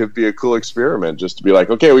it'd be a cool experiment just to be like,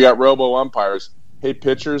 okay, we got robo umpires. Hey,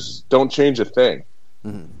 pitchers, don't change a thing.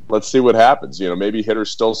 Mm-hmm. Let's see what happens. Maybe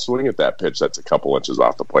hitters still swing at that pitch that's a couple inches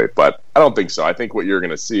off the plate, but I don't think so. I think what you're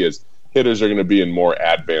going to see is hitters are going to be in more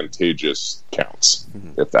advantageous counts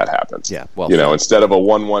if that happens. Yeah, well, instead of a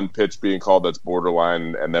 1-1 pitch being called that's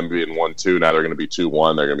borderline and then being 1-2, now they're going to be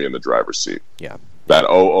 2-1. They're going to be in the driver's seat. Yeah. That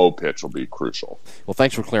 0-0 pitch will be crucial. Well,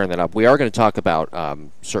 thanks for clearing that up. We are going to talk about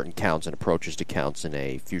certain counts and approaches to counts in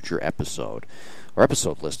a future episode. Our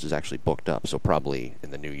episode list is actually booked up, so probably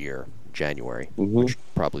in the new year, January, which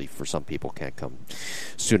probably for some people can't come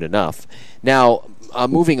soon enough. Now,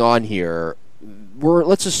 moving on here,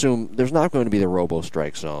 let's assume there's not going to be the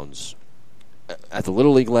robo-strike zones at the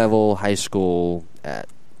Little League level, high school, at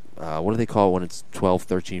what do they call it when it's 12,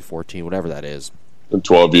 13, 14, whatever that is.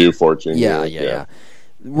 12U, 14U. Yeah.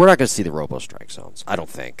 We're not going to see the robo-strike zones, I don't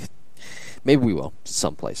think. Maybe we will,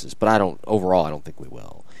 some places, but I don't think we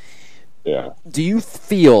will. Yeah. Do you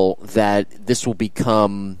feel that this will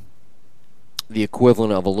become the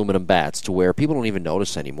equivalent of aluminum bats, to where people don't even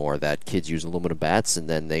notice anymore that kids use aluminum bats and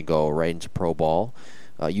then they go right into pro ball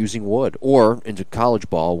using wood, or into college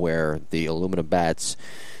ball where the aluminum bats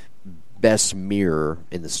best mirror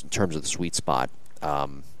in terms of the sweet spot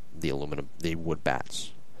the wood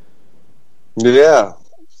bats? Yeah,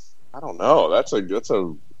 I don't know. That's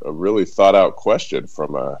a really thought out question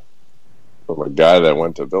from a guy that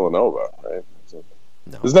went to Villanova, right?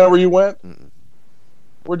 No. Isn't that where you went? Mm-mm.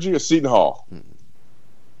 Where'd you go? Seton Hall. Mm-mm.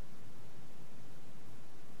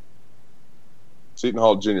 Seton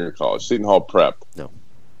Hall Junior College. Seton Hall Prep. No.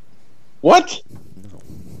 What?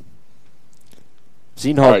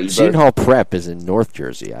 Seton Hall Prep is in North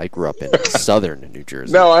Jersey. I grew up in southern New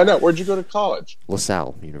Jersey. No, I know. Where'd you go to college?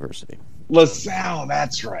 LaSalle University. LaSalle,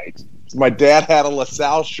 that's right. My dad had a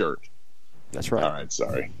LaSalle shirt. That's right. All right,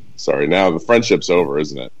 sorry. Now the friendship's over,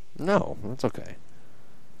 isn't it? No, that's okay.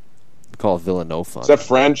 We call it Villanova. Is that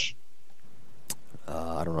French?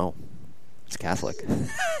 I don't know. It's Catholic.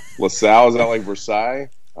 LaSalle, is that like Versailles?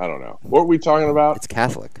 I don't know. What were we talking about? It's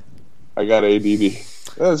Catholic. I got ADD.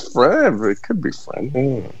 That's French. It could be French.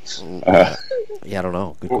 Yeah, I don't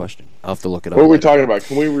know. Good question. I'll have to look it up. What were we talking about?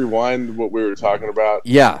 Can we rewind what we were talking about?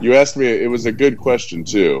 Yeah. You asked me. It was a good question,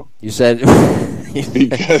 too. You said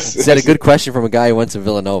because you said a good question from a guy who went to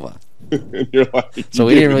Villanova. You're like, so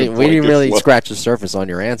we didn't really scratch the surface on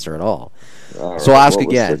your answer at all. So I'll ask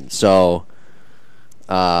again. So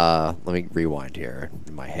let me rewind here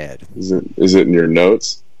in my head. Is it in your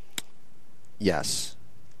notes? Yes.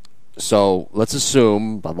 So let's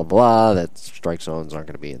assume blah blah blah that strike zones aren't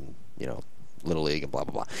going to be in Little League and blah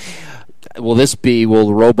blah blah. Will the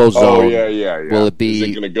Robo-Zone? Oh yeah. Will it be? Is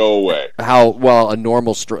it going to go away? A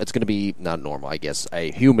normal it's going to be not normal, I guess.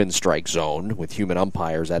 A human strike zone with human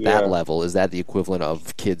umpires at that level. Is that the equivalent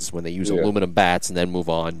of kids when they use aluminum bats and then move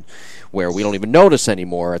on, where we don't even notice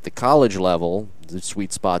anymore at the college level? The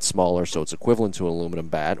sweet spot's smaller, so it's equivalent to an aluminum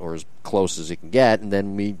bat or as close as it can get. And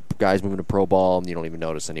then guys moving to pro ball, and you don't even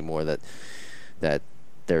notice anymore that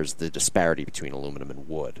there's the disparity between aluminum and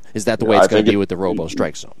wood. Is that the way it's going to be with the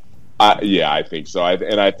Robo-Strike Zone? I think so.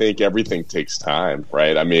 I think everything takes time,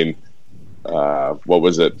 right? I mean, what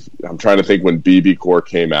was it? I'm trying to think when BB Core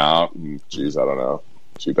came out. Geez, I don't know.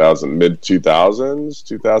 Mid 2000s,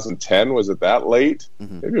 2010. Was it that late?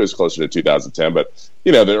 Mm-hmm. Maybe it was closer to 2010. But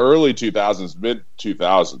the early 2000s, mid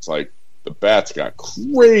 2000s, like the bats got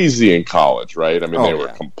crazy in college, right? I mean, they were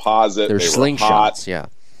composite. They're slingshots, yeah.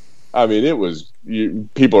 I mean, it was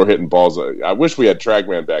people are hitting balls. I wish we had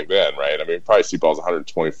TrackMan back then, right? I mean, probably see balls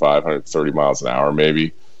 125, 130 miles an hour,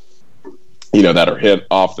 maybe. That are hit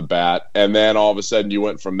off the bat, and then all of a sudden you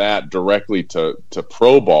went from that directly to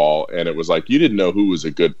pro ball, and it was like you didn't know who was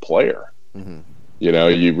a good player. Mm-hmm.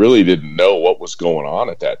 You really didn't know what was going on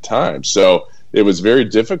at that time. So it was very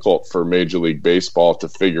difficult for Major League Baseball to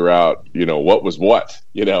figure out, what was what.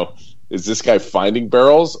 Is this guy finding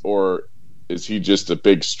barrels, or is he just a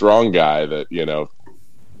big, strong guy that,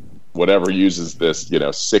 whatever uses this,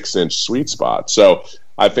 6-inch sweet spot? So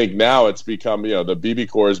I think now it's become, the BB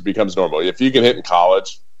cores becomes normal. If you can hit in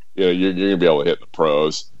college, you're going to be able to hit in the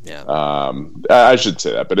pros. Yeah. I should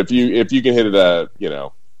say that. But if you can hit it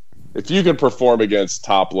if you can perform against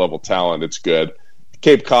top level talent, it's good.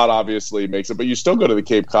 Cape Cod obviously makes it, but you still go to the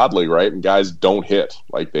Cape Cod League, right? And guys don't hit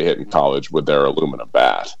like they hit in college with their aluminum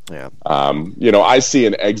bat. Yeah. I see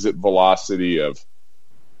an exit velocity of,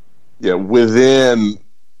 within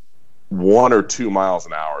 1 or 2 miles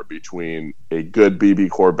an hour between a good BB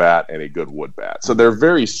core bat and a good wood bat. So they're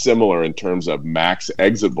very similar in terms of max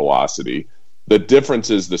exit velocity. The difference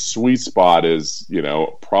is the sweet spot is,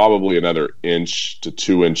 probably another 1 to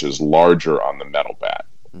 2 inches larger on the metal bat.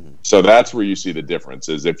 Mm-hmm. So that's where you see the difference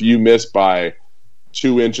is if you miss by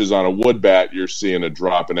 2 inches on a wood bat, you're seeing a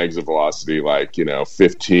drop in exit velocity like,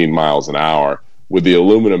 15 miles an hour. With the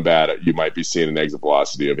aluminum bat, you might be seeing an exit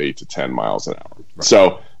velocity of 8 to 10 miles an hour. Right.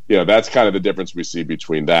 So, that's kind of the difference we see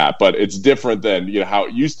between that. But it's different than, how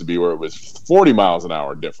it used to be where it was 40 miles an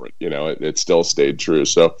hour different. It still stayed true.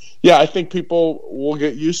 So, I think people will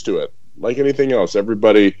get used to it. Like anything else,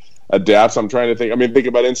 everybody adapts. I'm trying to think. I mean, think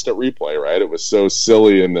about instant replay, right? It was so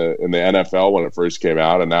silly in the NFL when it first came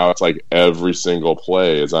out, and now it's like every single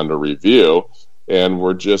play is under review, and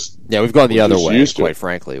we're just we've gone the other way, quite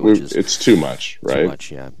frankly. It's too much, right? Too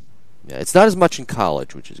much, yeah. Yeah, it's not as much in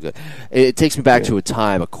college, which is good. It takes me back to a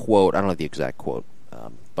time, a quote. I don't know the exact quote,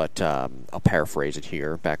 but I'll paraphrase it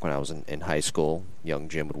here. Back when I was in high school, young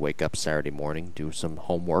Jim would wake up Saturday morning, do some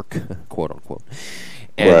homework, quote unquote,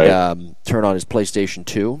 and turn on his PlayStation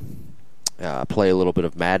 2, play a little bit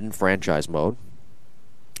of Madden franchise mode.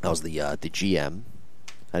 I was the GM.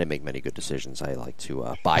 I didn't make many good decisions. I like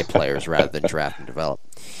to buy players rather than draft and develop.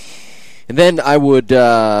 And then I would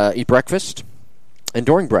eat breakfast. And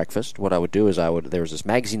during breakfast, what I would do is there was this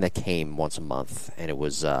magazine that came once a month, and it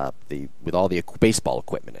was with all the baseball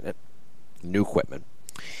equipment in it, new equipment,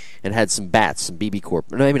 and had some bats, some BB core,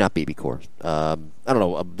 no, maybe not BB core. I don't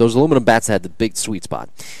know, those aluminum bats that had the big sweet spot.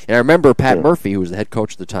 And I remember Pat Murphy, who was the head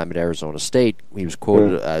coach at the time at Arizona State, he was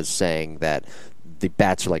quoted as saying that the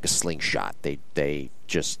bats are like a slingshot. They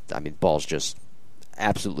just, balls just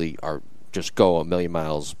absolutely just go a million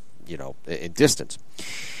miles, in distance.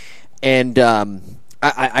 And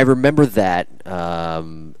I remember that. I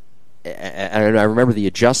remember the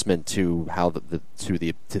adjustment to how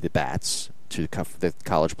the bats to the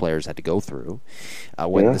college players had to go through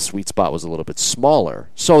when the sweet spot was a little bit smaller.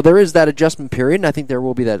 So there is that adjustment period, and I think there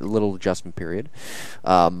will be that little adjustment period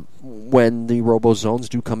when the robo-zones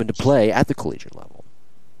do come into play at the collegiate level.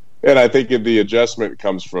 And I think the adjustment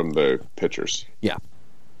comes from the pitchers. Yeah.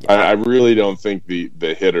 I really don't think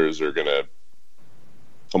the hitters are going to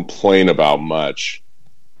complain about much,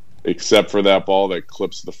 except for that ball that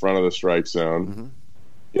clips the front of the strike zone. Mm-hmm.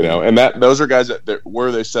 You know, and those are guys that where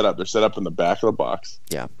are they set up? They're set up in the back of the box.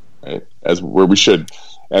 Yeah. Right? As where we should.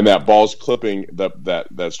 And that ball's clipping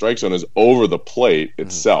that strike zone is over the plate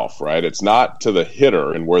itself, right? It's not to the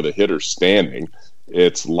hitter and where the hitter's standing.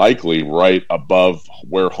 It's likely right above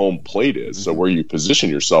where home plate is. So where you position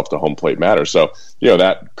yourself to home plate matters. So, you know,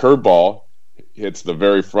 that curveball hits the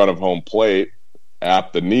very front of home plate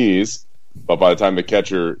at the knees, but by the time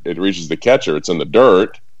it reaches the catcher, it's in the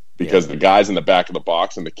dirt because the guy's in the back of the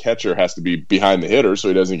box and the catcher has to be behind the hitter so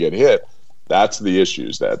he doesn't get hit. That's the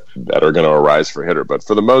issues that are going to arise for hitter. But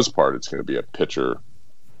for the most part, it's going to be a pitcher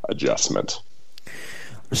adjustment.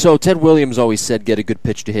 So Ted Williams always said, get a good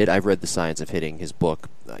pitch to hit. I've read The Science of Hitting, his book,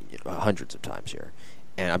 hundreds of times here,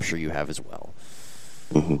 and I'm sure you have as well.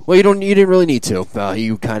 Mm-hmm. Well, you didn't really need to.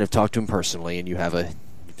 You kind of talked to him personally, and you have a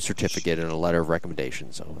certificate and a letter of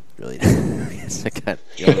recommendation. So really, you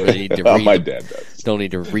don't really need to read. My dad does. Don't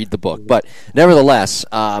need to read the book, but nevertheless,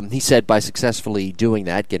 he said by successfully doing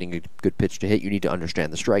that, getting a good pitch to hit, you need to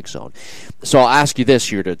understand the strike zone. So I'll ask you this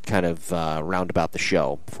here to kind of round about the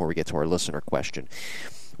show before we get to our listener question.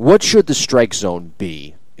 What should the strike zone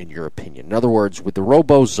be, in your opinion? In other words, with the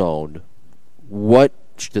robo-zone, what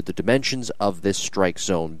should the dimensions of this strike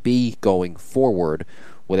zone be going forward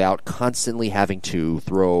without constantly having to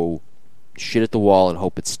throw shit at the wall and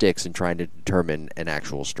hope it sticks and trying to determine an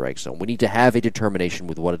actual strike zone? We need to have a determination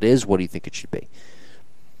with what it is. What do you think it should be?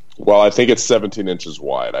 Well, I think it's 17 inches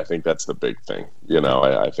wide. I think that's the big thing. You know,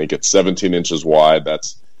 I think it's 17 inches wide.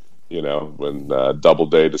 That's, you know, when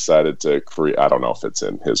Doubleday decided to create, I don't know if it's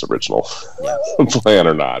in his original plan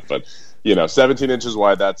or not, but, you know, 17 inches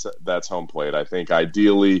wide, that's home plate. I think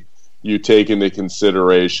ideally you take into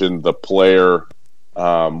consideration the player,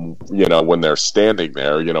 you know, when they're standing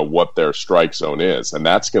there, you know, what their strike zone is. And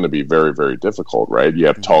that's going to be very, very difficult, right? You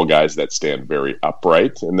have tall guys that stand very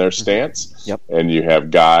upright in their stance, and you have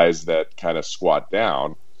guys that kind of squat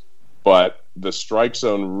down. But the strike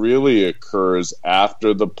zone really occurs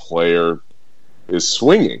after the player is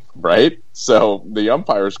swinging, right? So the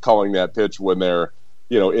umpire is calling that pitch when they're,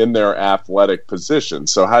 you know, in their athletic position.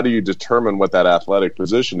 So how do you determine what that athletic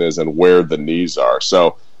position is and where the knees are?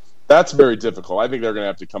 So that's very difficult. I think they're going to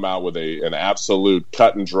have to come out with an absolute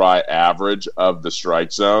cut and dry average of the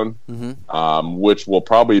strike zone, which will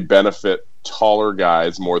probably benefit taller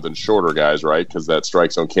guys more than shorter guys, right? Because that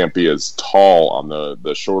strike zone can't be as tall on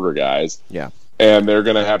the shorter guys. Yeah. And they're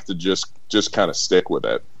going to have to just kind of stick with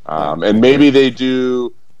it. And maybe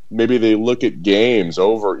they look at games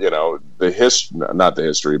over, you know, not the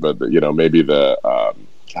history, but you know, maybe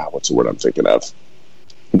what's the word I'm thinking of?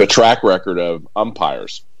 The track record of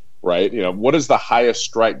umpires, right? You know, what is the highest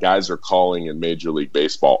strike guys are calling in Major League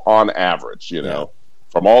Baseball on average, you know?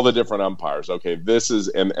 From all the different umpires. Okay, this is,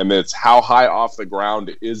 and it's how high off the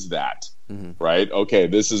ground is that, right? Okay,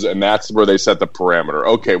 and that's where they set the parameter.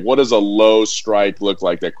 Okay, what does a low strike look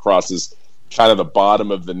like that crosses kind of the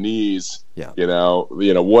bottom of the knees? Yeah. You know,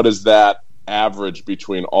 what is that average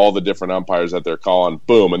between all the different umpires that they're calling?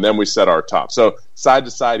 Boom, and then we set our top. So side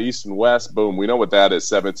to side, east and west, boom, we know what that is,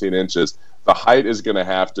 17 inches. The height is going to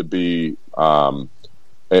have to be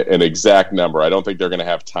an exact number. I don't think they're going to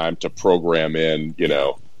have time to program in, you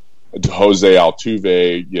know, Jose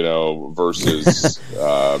Altuve, you know, versus,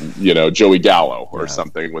 you know, Joey Gallo or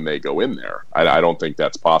something when they go in there. I don't think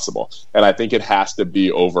that's possible. And I think it has to be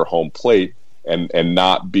over home plate and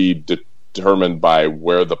not be determined by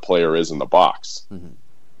where the player is in the box.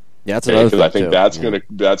 Yeah, that's another thing, because I think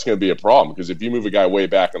that's going to be a problem. Because if you move a guy way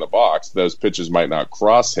back in the box, those pitches might not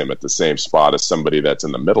cross him at the same spot as somebody that's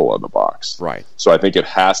in the middle of the box. Right. So I think it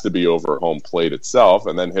has to be over home plate itself,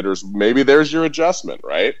 and then hitters. Maybe there's your adjustment,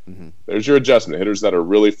 right? There's your adjustment. Hitters that are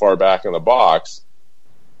really far back in the box,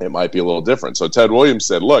 it might be a little different. So Ted Williams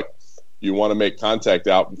said, "Look, you want to make contact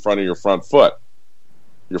out in front of your front foot."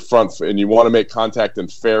 And you want to make contact in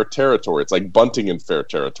fair territory. It's like bunting in fair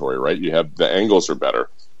territory, right? You have the angles are better.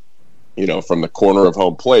 You know, from the corner of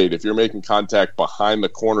home plate, if you're making contact behind the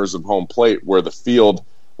corners of home plate where the field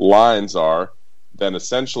lines are, then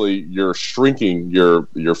essentially you're shrinking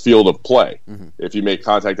your field of play. If you make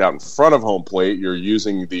contact out in front of home plate, you're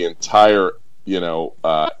using the entire,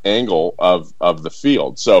 angle of the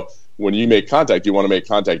field. So when you make contact, you want to make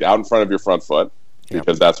contact out in front of your front foot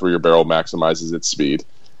because that's where your barrel maximizes its speed.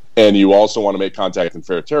 And you also want to make contact in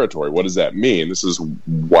fair territory. What does that mean? This is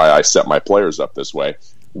why I set my players up this way.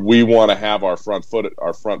 We want to have our front foot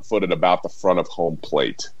at about the front of home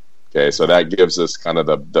plate. Okay, so that gives us kind of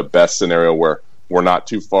the best scenario where we're not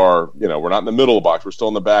too far, we're not in the middle of the box, we're still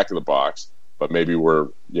in the back of the box, but maybe we're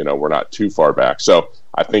not too far back. So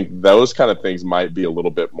I think those kind of things might be a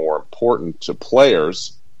little bit more important to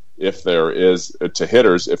players to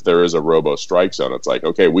hitters if there is a robo-strike zone. It's like,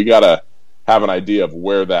 okay, we got to have an idea of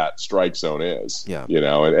where that strike zone is. Yeah.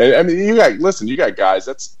 And I mean, you got guys,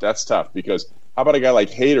 that's tough, because how about a guy like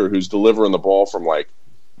Hader who's delivering the ball from like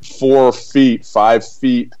 4 feet, 5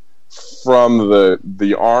 feet from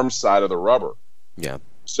the arm side of the rubber? Yeah.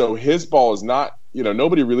 So his ball is not,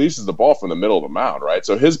 nobody releases the ball from the middle of the mound, right?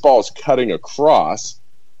 So his ball is cutting across.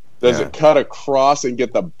 Does it cut across and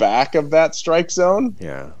get the back of that strike zone?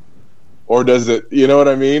 Yeah. Or does it, you know what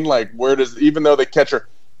I mean? Like, even though the catcher,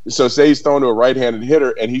 so say he's throwing to a right-handed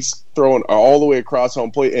hitter and he's throwing all the way across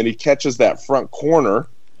home plate and he catches that front corner.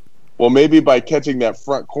 Well, maybe by catching that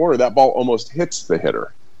front corner, that ball almost hits the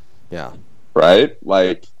hitter. Yeah. Right?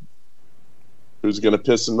 Like, who's going to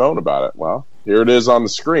piss and moan about it? Well, here it is on the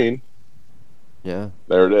screen. Yeah.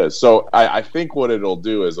 There it is. So I think what it'll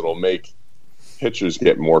do is it'll make pitchers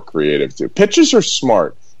get more creative too. Pitchers are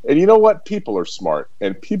smart. And you know what? People are smart.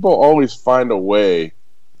 And people always find a way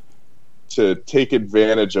to take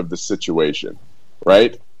advantage of the situation,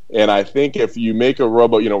 right? And I think if you make a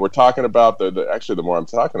we're talking about the more I'm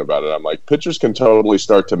talking about it, I'm like, pitchers can totally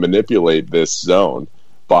start to manipulate this zone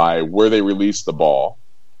by where they release the ball.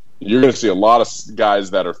 You're going to see a lot of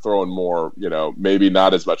guys that are throwing more, maybe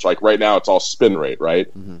not as much. Like right now, it's all spin rate, right?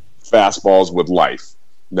 Mm-hmm. Fastballs with life.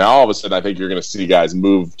 Now, all of a sudden, I think you're going to see guys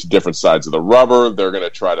move to different sides of the rubber. They're going to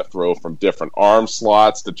try to throw from different arm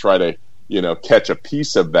slots to try to, catch a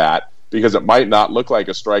piece of that, because it might not look like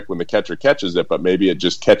a strike when the catcher catches it, but maybe it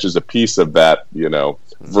just catches a piece of that,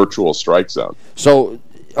 virtual strike zone. So,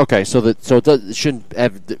 okay, it shouldn't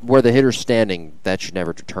have, where the hitter's standing, that should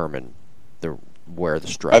never determine where the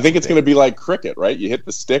strike. I think it's going to be like cricket, right? You hit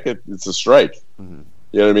the stick, it's a strike. Mm-hmm.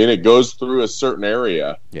 You know what I mean? It goes through a certain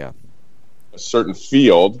area. Yeah. A certain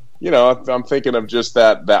field. I'm thinking of just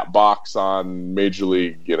that box on Major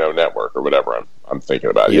League, Network or whatever I'm thinking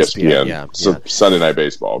about. ESPN. Sunday Night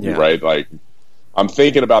Baseball, right? Like, I'm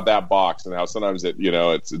thinking about that box and how sometimes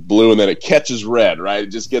it's blue and then it catches red, right? It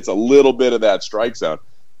just gets a little bit of that strike zone.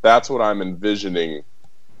 That's what I'm envisioning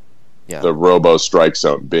the robo-strike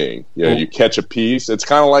zone being. You catch a piece. It's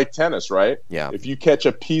kind of like tennis, right? Yeah. If you catch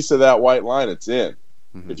a piece of that white line, it's in.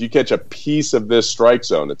 Mm-hmm. If you catch a piece of this strike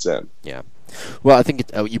zone, it's in. Yeah. Well, I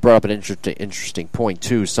think you brought up an interesting point,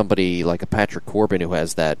 too. Somebody like a Patrick Corbin who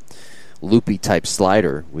has that loopy-type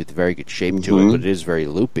slider with very good shape to it, but it is very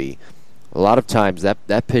loopy. A lot of times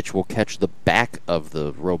that pitch will catch the back of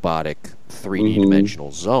the robotic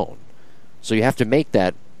 3D-dimensional zone. So you have to make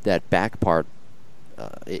that back part.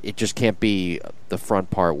 It just can't be the front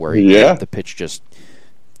part where the pitch just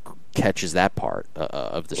catches that part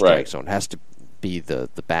of the strike zone. It has to be the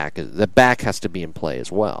back. The back has to be in play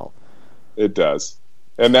as well. It does.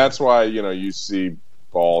 And that's why, you see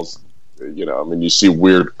balls, you see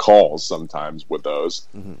weird calls sometimes with those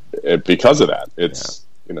because of that. It's,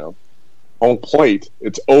 home plate.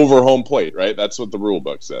 It's over home plate, right? That's what the rule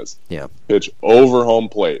book says. Yeah. Pitch over home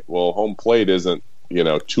plate. Well, home plate isn't,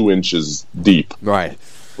 2 inches deep. Right.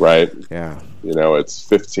 Right? Yeah. It's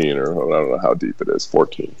 15 or I don't know how deep it is,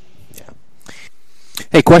 14. Yeah.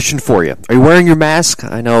 Hey, question for you. Are you wearing your mask?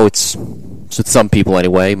 I know it's with some people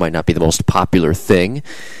anyway, might not be the most popular thing.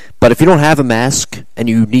 But if you don't have a mask and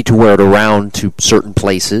you need to wear it around to certain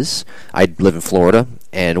places, I live in Florida,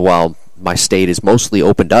 and while my state is mostly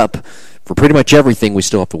opened up, for pretty much everything we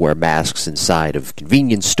still have to wear masks inside of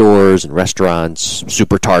convenience stores and restaurants,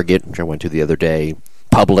 Super Target, which I went to the other day,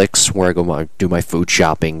 Publix, where I go do my food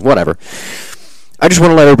shopping, whatever. I just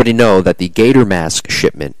want to let everybody know that the Gator mask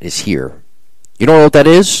shipment is here. You don't know what that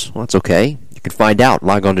is? Well, that's okay. You can find out.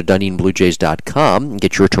 Log on to DunedinBlueJays.com and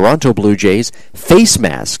get your Toronto Blue Jays face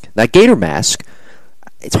mask. That Gator mask,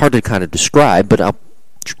 it's hard to kind of describe, but I'll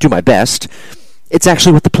do my best. It's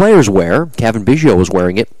actually what the players wear. Kevin Biggio was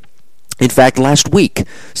wearing it. In fact, last week,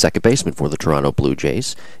 second baseman for the Toronto Blue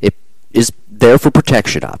Jays. It is there for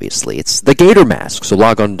protection, obviously. It's the Gator mask. So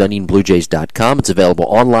log on to DunedinBlueJays.com. It's available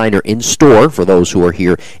online or in-store for those who are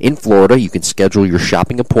here in Florida. You can schedule your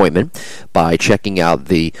shopping appointment by checking out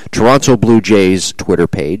the Toronto Blue Jays Twitter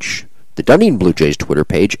page, the Dunedin Blue Jays Twitter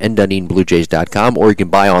page, and DunedinBlueJays.com, or you can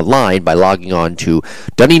buy online by logging on to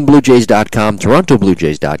DunedinBlueJays.com,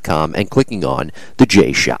 TorontoBlueJays.com, and clicking on the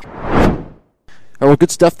J Shop. All right, well,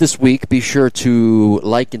 good stuff this week. Be sure to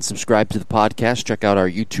like and subscribe to the podcast. Check out our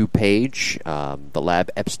YouTube page, the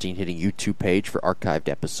Lab Epstein Hitting YouTube page for archived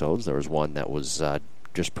episodes. There was one that was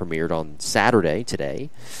just premiered on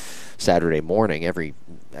Saturday morning. Every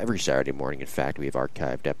Saturday morning, in fact, we have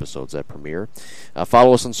archived episodes that premiere.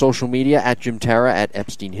 Follow us on social media at Jim Tara, at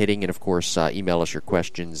Epstein Hitting, and of course, email us your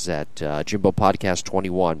questions at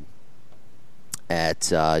JimboPodcast21 at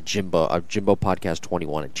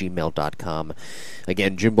JimboPodcast21 at gmail.com.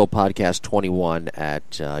 Again, JimboPodcast21 at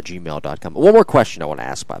gmail.com. One more question I want to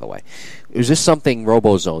ask, by the way. Is this something,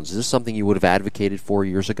 Robo-Zones, is this something you would have advocated 4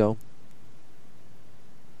 years ago?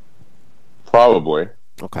 Probably.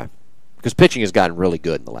 Okay. Because pitching has gotten really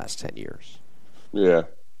good in the last 10 years. Yeah.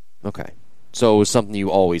 Okay. So it was something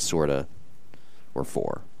you always sort of were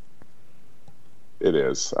for. It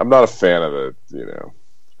is. I'm not a fan of the,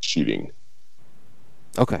 cheating.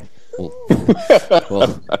 Okay. Well,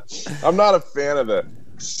 I'm not a fan of the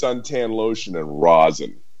suntan lotion and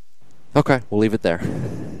rosin. Okay, we'll leave it there.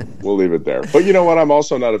 We'll leave it there. But you know what? I'm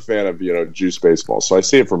also not a fan of, juice baseball. So I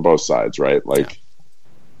see it from both sides, right? Like,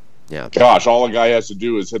 yeah. Gosh, all a guy has to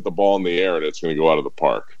do is hit the ball in the air and it's going to go out of the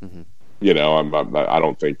park. Mm-hmm. I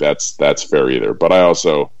don't think that's fair either. But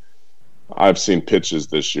I've seen pitches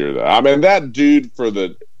this year that dude for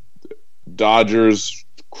the Dodgers,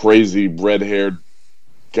 crazy red-haired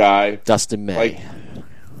guy, Dustin May.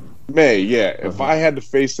 Yeah. If I had to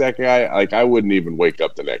face that guy, I wouldn't even wake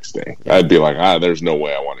up the next day. Yeah. I'd be like, there's no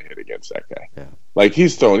way I want to hit against that guy. Yeah.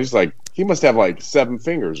 He must have 7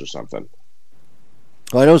 fingers or something.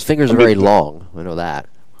 Well, I know his fingers are very long. I know that.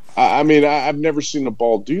 I've never seen a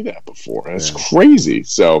ball do that before. It's crazy.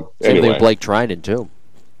 So same anyway, thing with Blake Trinan too,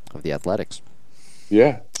 of the Athletics.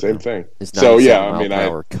 Yeah, same thing. So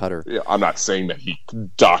yeah, cutter. Yeah, I'm not saying that he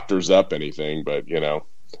doctors up anything, but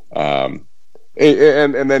and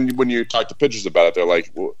then when you talk to pitchers about it, they're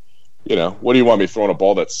like, well, what do you want me throwing a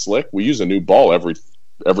ball that's slick? We use a new ball every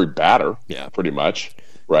batter, pretty much,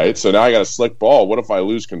 right? So now I got a slick ball. What if I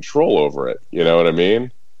lose control over it? You know what I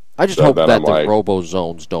mean? I just hope that the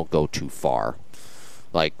Robo-Zones don't go too far,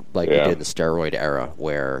 like we did in the steroid era,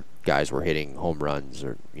 where guys were hitting home runs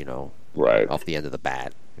or right off the end of the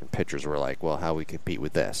bat, and pitchers were like, "Well, how we compete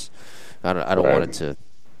with this?" I don't want it to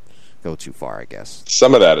go too far, I guess.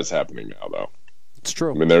 Some of that is happening now, though. It's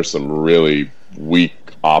true. There's some really weak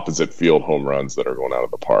opposite field home runs that are going out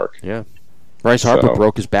of the park. Yeah. Bryce Harper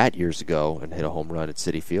broke his bat years ago and hit a home run at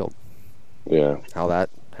Citi Field. Yeah. How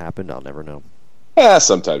that happened, I'll never know.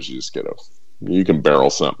 Sometimes you just you can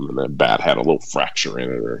barrel something and that bat had a little fracture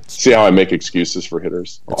in it. Or see how I make excuses for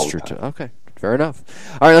hitters? That's true, too. Okay. Fair enough.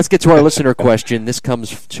 All right, let's get to our listener question. This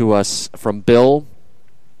comes to us from Bill,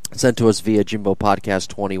 sent to us via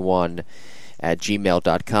JimboPodcast21 at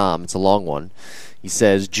gmail.com. It's a long one. He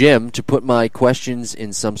says, Jim, to put my questions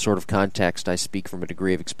in some sort of context, I speak from a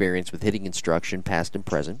degree of experience with hitting instruction, past and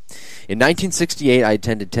present. In 1968, I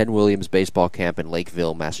attended Ted Williams baseball camp in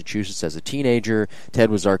Lakeville, Massachusetts as a teenager.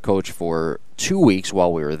 Ted was our coach for 2 weeks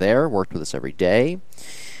while we were there, worked with us every day.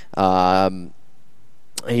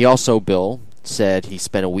 He also, Bill, said he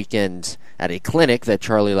spent a weekend at a clinic that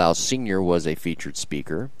Charlie Lau Sr. was a featured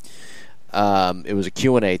speaker. It was a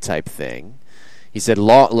Q&A type thing. He said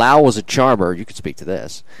Lau was a charmer. You could speak to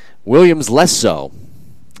this. Williams less so.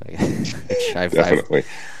 Definitely.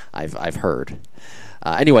 I've heard.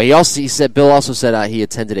 Anyway, Bill also said he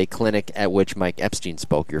attended a clinic at which Mike Epstein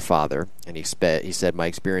spoke, your father, and he said my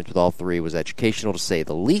experience with all three was educational to say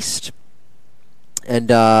the least. And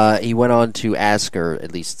he went on to ask, or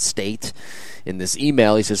at least state in this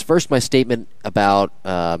email, he says, first, my statement about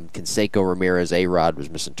Canseco Ramirez A-Rod was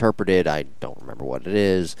misinterpreted. I don't remember what it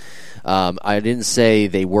is. I didn't say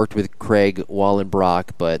they worked with Craig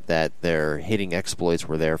Wallenbrock, but that their hitting exploits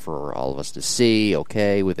were there for all of us to see,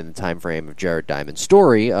 okay, within the time frame of Jared Diamond's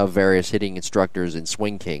story of various hitting instructors in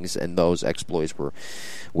Swing Kings, and those exploits were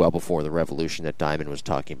well before the revolution that Diamond was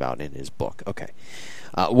talking about in his book. Okay.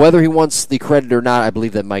 Whether he wants the credit or not, I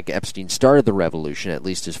believe that Mike Epstein started the revolution, at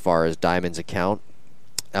least as far as Diamond's account.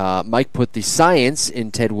 Mike put the science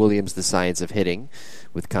in Ted Williams' The Science of Hitting,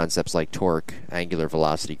 with concepts like torque, angular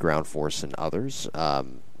velocity, ground force, and others.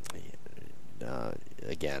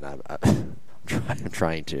 Again, I'm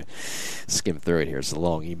trying to skim through it here. It's a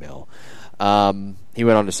long email. He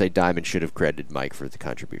went on to say Diamond should have credited Mike for the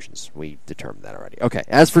contributions. We determined that already. Okay.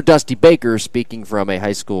 As for Dusty Baker, speaking from a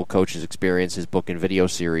high school coach's experience, his book and video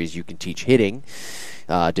series, You Can Teach Hitting,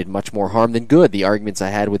 did much more harm than good. The arguments I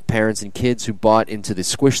had with parents and kids who bought into the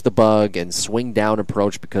squish the bug and swing down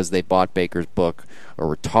approach because they bought Baker's book or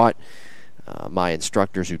were taught, my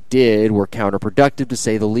instructors who did, were counterproductive to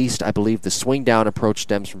say the least. I believe the swing down approach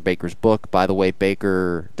stems from Baker's book. By the way,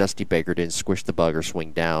 Dusty Baker didn't squish the bug or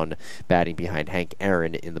swing down, batting behind Hank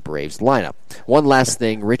Aaron in the Braves lineup. One last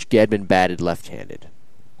thing, Rich Gedman batted left-handed.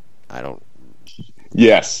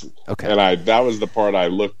 Yes. Okay. And that was the part I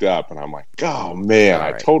looked up, and I'm like, oh, man, All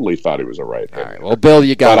right. I totally thought he was a right-hander. All right. Well, Bill,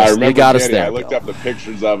 you got us. You got us there. I looked up the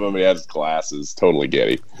pictures of him. He had his glasses. Totally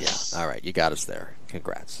giddy. Yeah. All right. You got us there.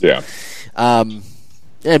 Congrats. Yeah.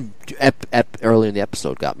 And earlier in the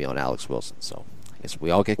episode got me on Alex Wilson, so I guess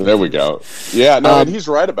we all get confused. There we go. Yeah, no, and he's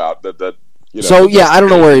right about that. So, I don't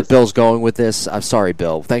know where Bill's going with this. I'm sorry,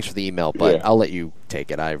 Bill. Thanks for the email, but I'll let you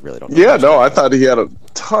take it. I really don't know. Yeah, no, I thought he had a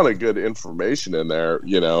ton of good information in there,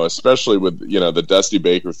 especially with, the Dusty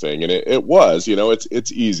Baker thing. And it was,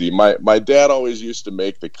 it's easy. My dad always used to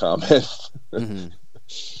make the comment,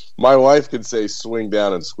 my wife could say swing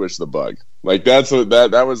down and squish the bug. Like that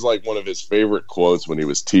was like one of his favorite quotes when he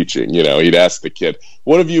was teaching. He'd ask the kid,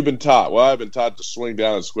 "What have you been taught?" "Well, I've been taught to swing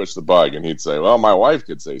down and squish the bug." And he'd say, "Well, my wife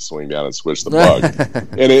could say swing down and squish the bug."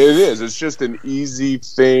 And it is. It's just an easy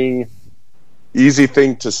thing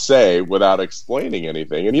to say without explaining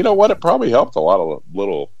anything. And you know what? It probably helped a lot of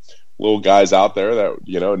little guys out there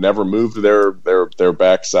that never moved their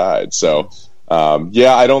backside. So.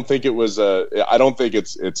 I don't think it was I don't think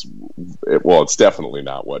it's definitely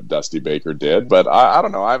not what Dusty Baker did, but I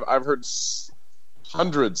don't know. I've heard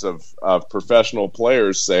hundreds of professional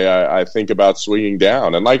players say I think about swinging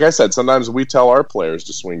down, and like I said, sometimes we tell our players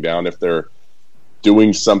to swing down if they're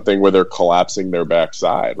doing something where they're collapsing their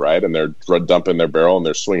backside, right, and they're dumping their barrel and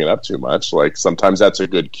they're swinging up too much. Like sometimes that's a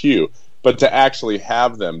good cue, but to actually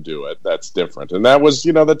have them do it, that's different. And that was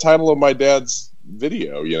the title of my dad's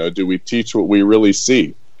video, do we teach what we really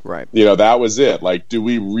see? Right. That was it. Like, do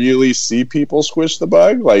we really see people squish the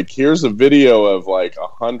bug? Like, here's a video of like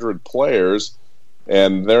 100 players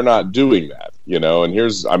and they're not doing that, and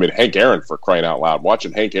Hank Aaron, for crying out loud,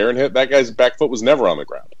 watching Hank Aaron hit, that guy's back foot was never on the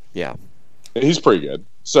ground. Yeah. And he's pretty good.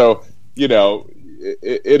 So,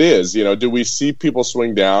 it is, do we see people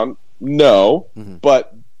swing down? No,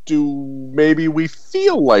 but do maybe we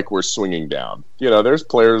feel like we're swinging down? There's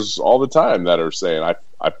players all the time that are saying,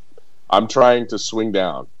 I'm trying to swing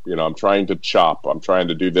down. I'm trying to chop. I'm trying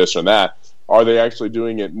to do this or that. Are they actually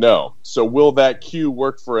doing it? No. So will that cue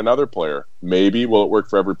work for another player? Maybe. Will it work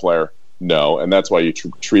for every player? No. And that's why you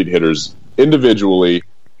treat hitters individually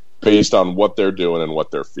based on what they're doing and what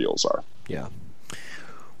their feels are. Yeah.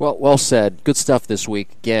 Well said. Good stuff this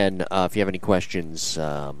week. Again, if you have any questions,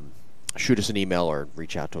 shoot us an email or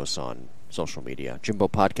reach out to us on social media.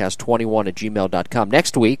 JimboPodcast21@gmail.com.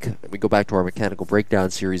 Next week, we go back to our Mechanical Breakdown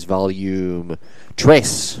series, Volume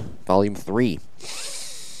 3.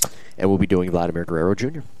 And we'll be doing Vladimir Guerrero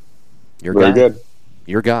Jr. Very good.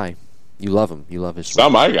 Your guy. You love him. You love his swing.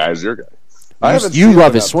 Not my guy, is your guy. You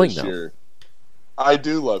love his swing, though. Year. I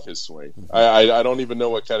do love his swing. I don't even know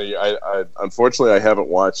what kind of... unfortunately, I haven't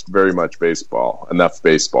watched very much baseball. Enough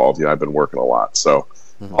baseball. I've been working a lot, so...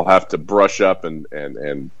 I'll have to brush up and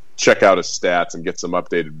check out his stats and get some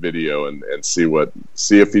updated video and see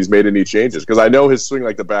if he's made any changes, because I know his swing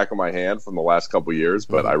like the back of my hand from the last couple of years,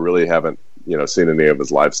 but I really haven't seen any of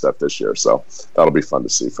his live stuff this year, so that'll be fun to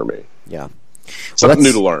see for me. Yeah, something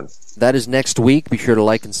new to learn. That is next week. Be sure to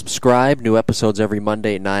like and subscribe. New episodes every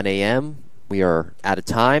Monday at 9 a.m. We are out of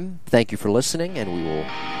time. Thank you for listening, and we will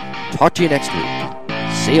talk to you next week.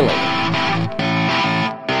 See you later.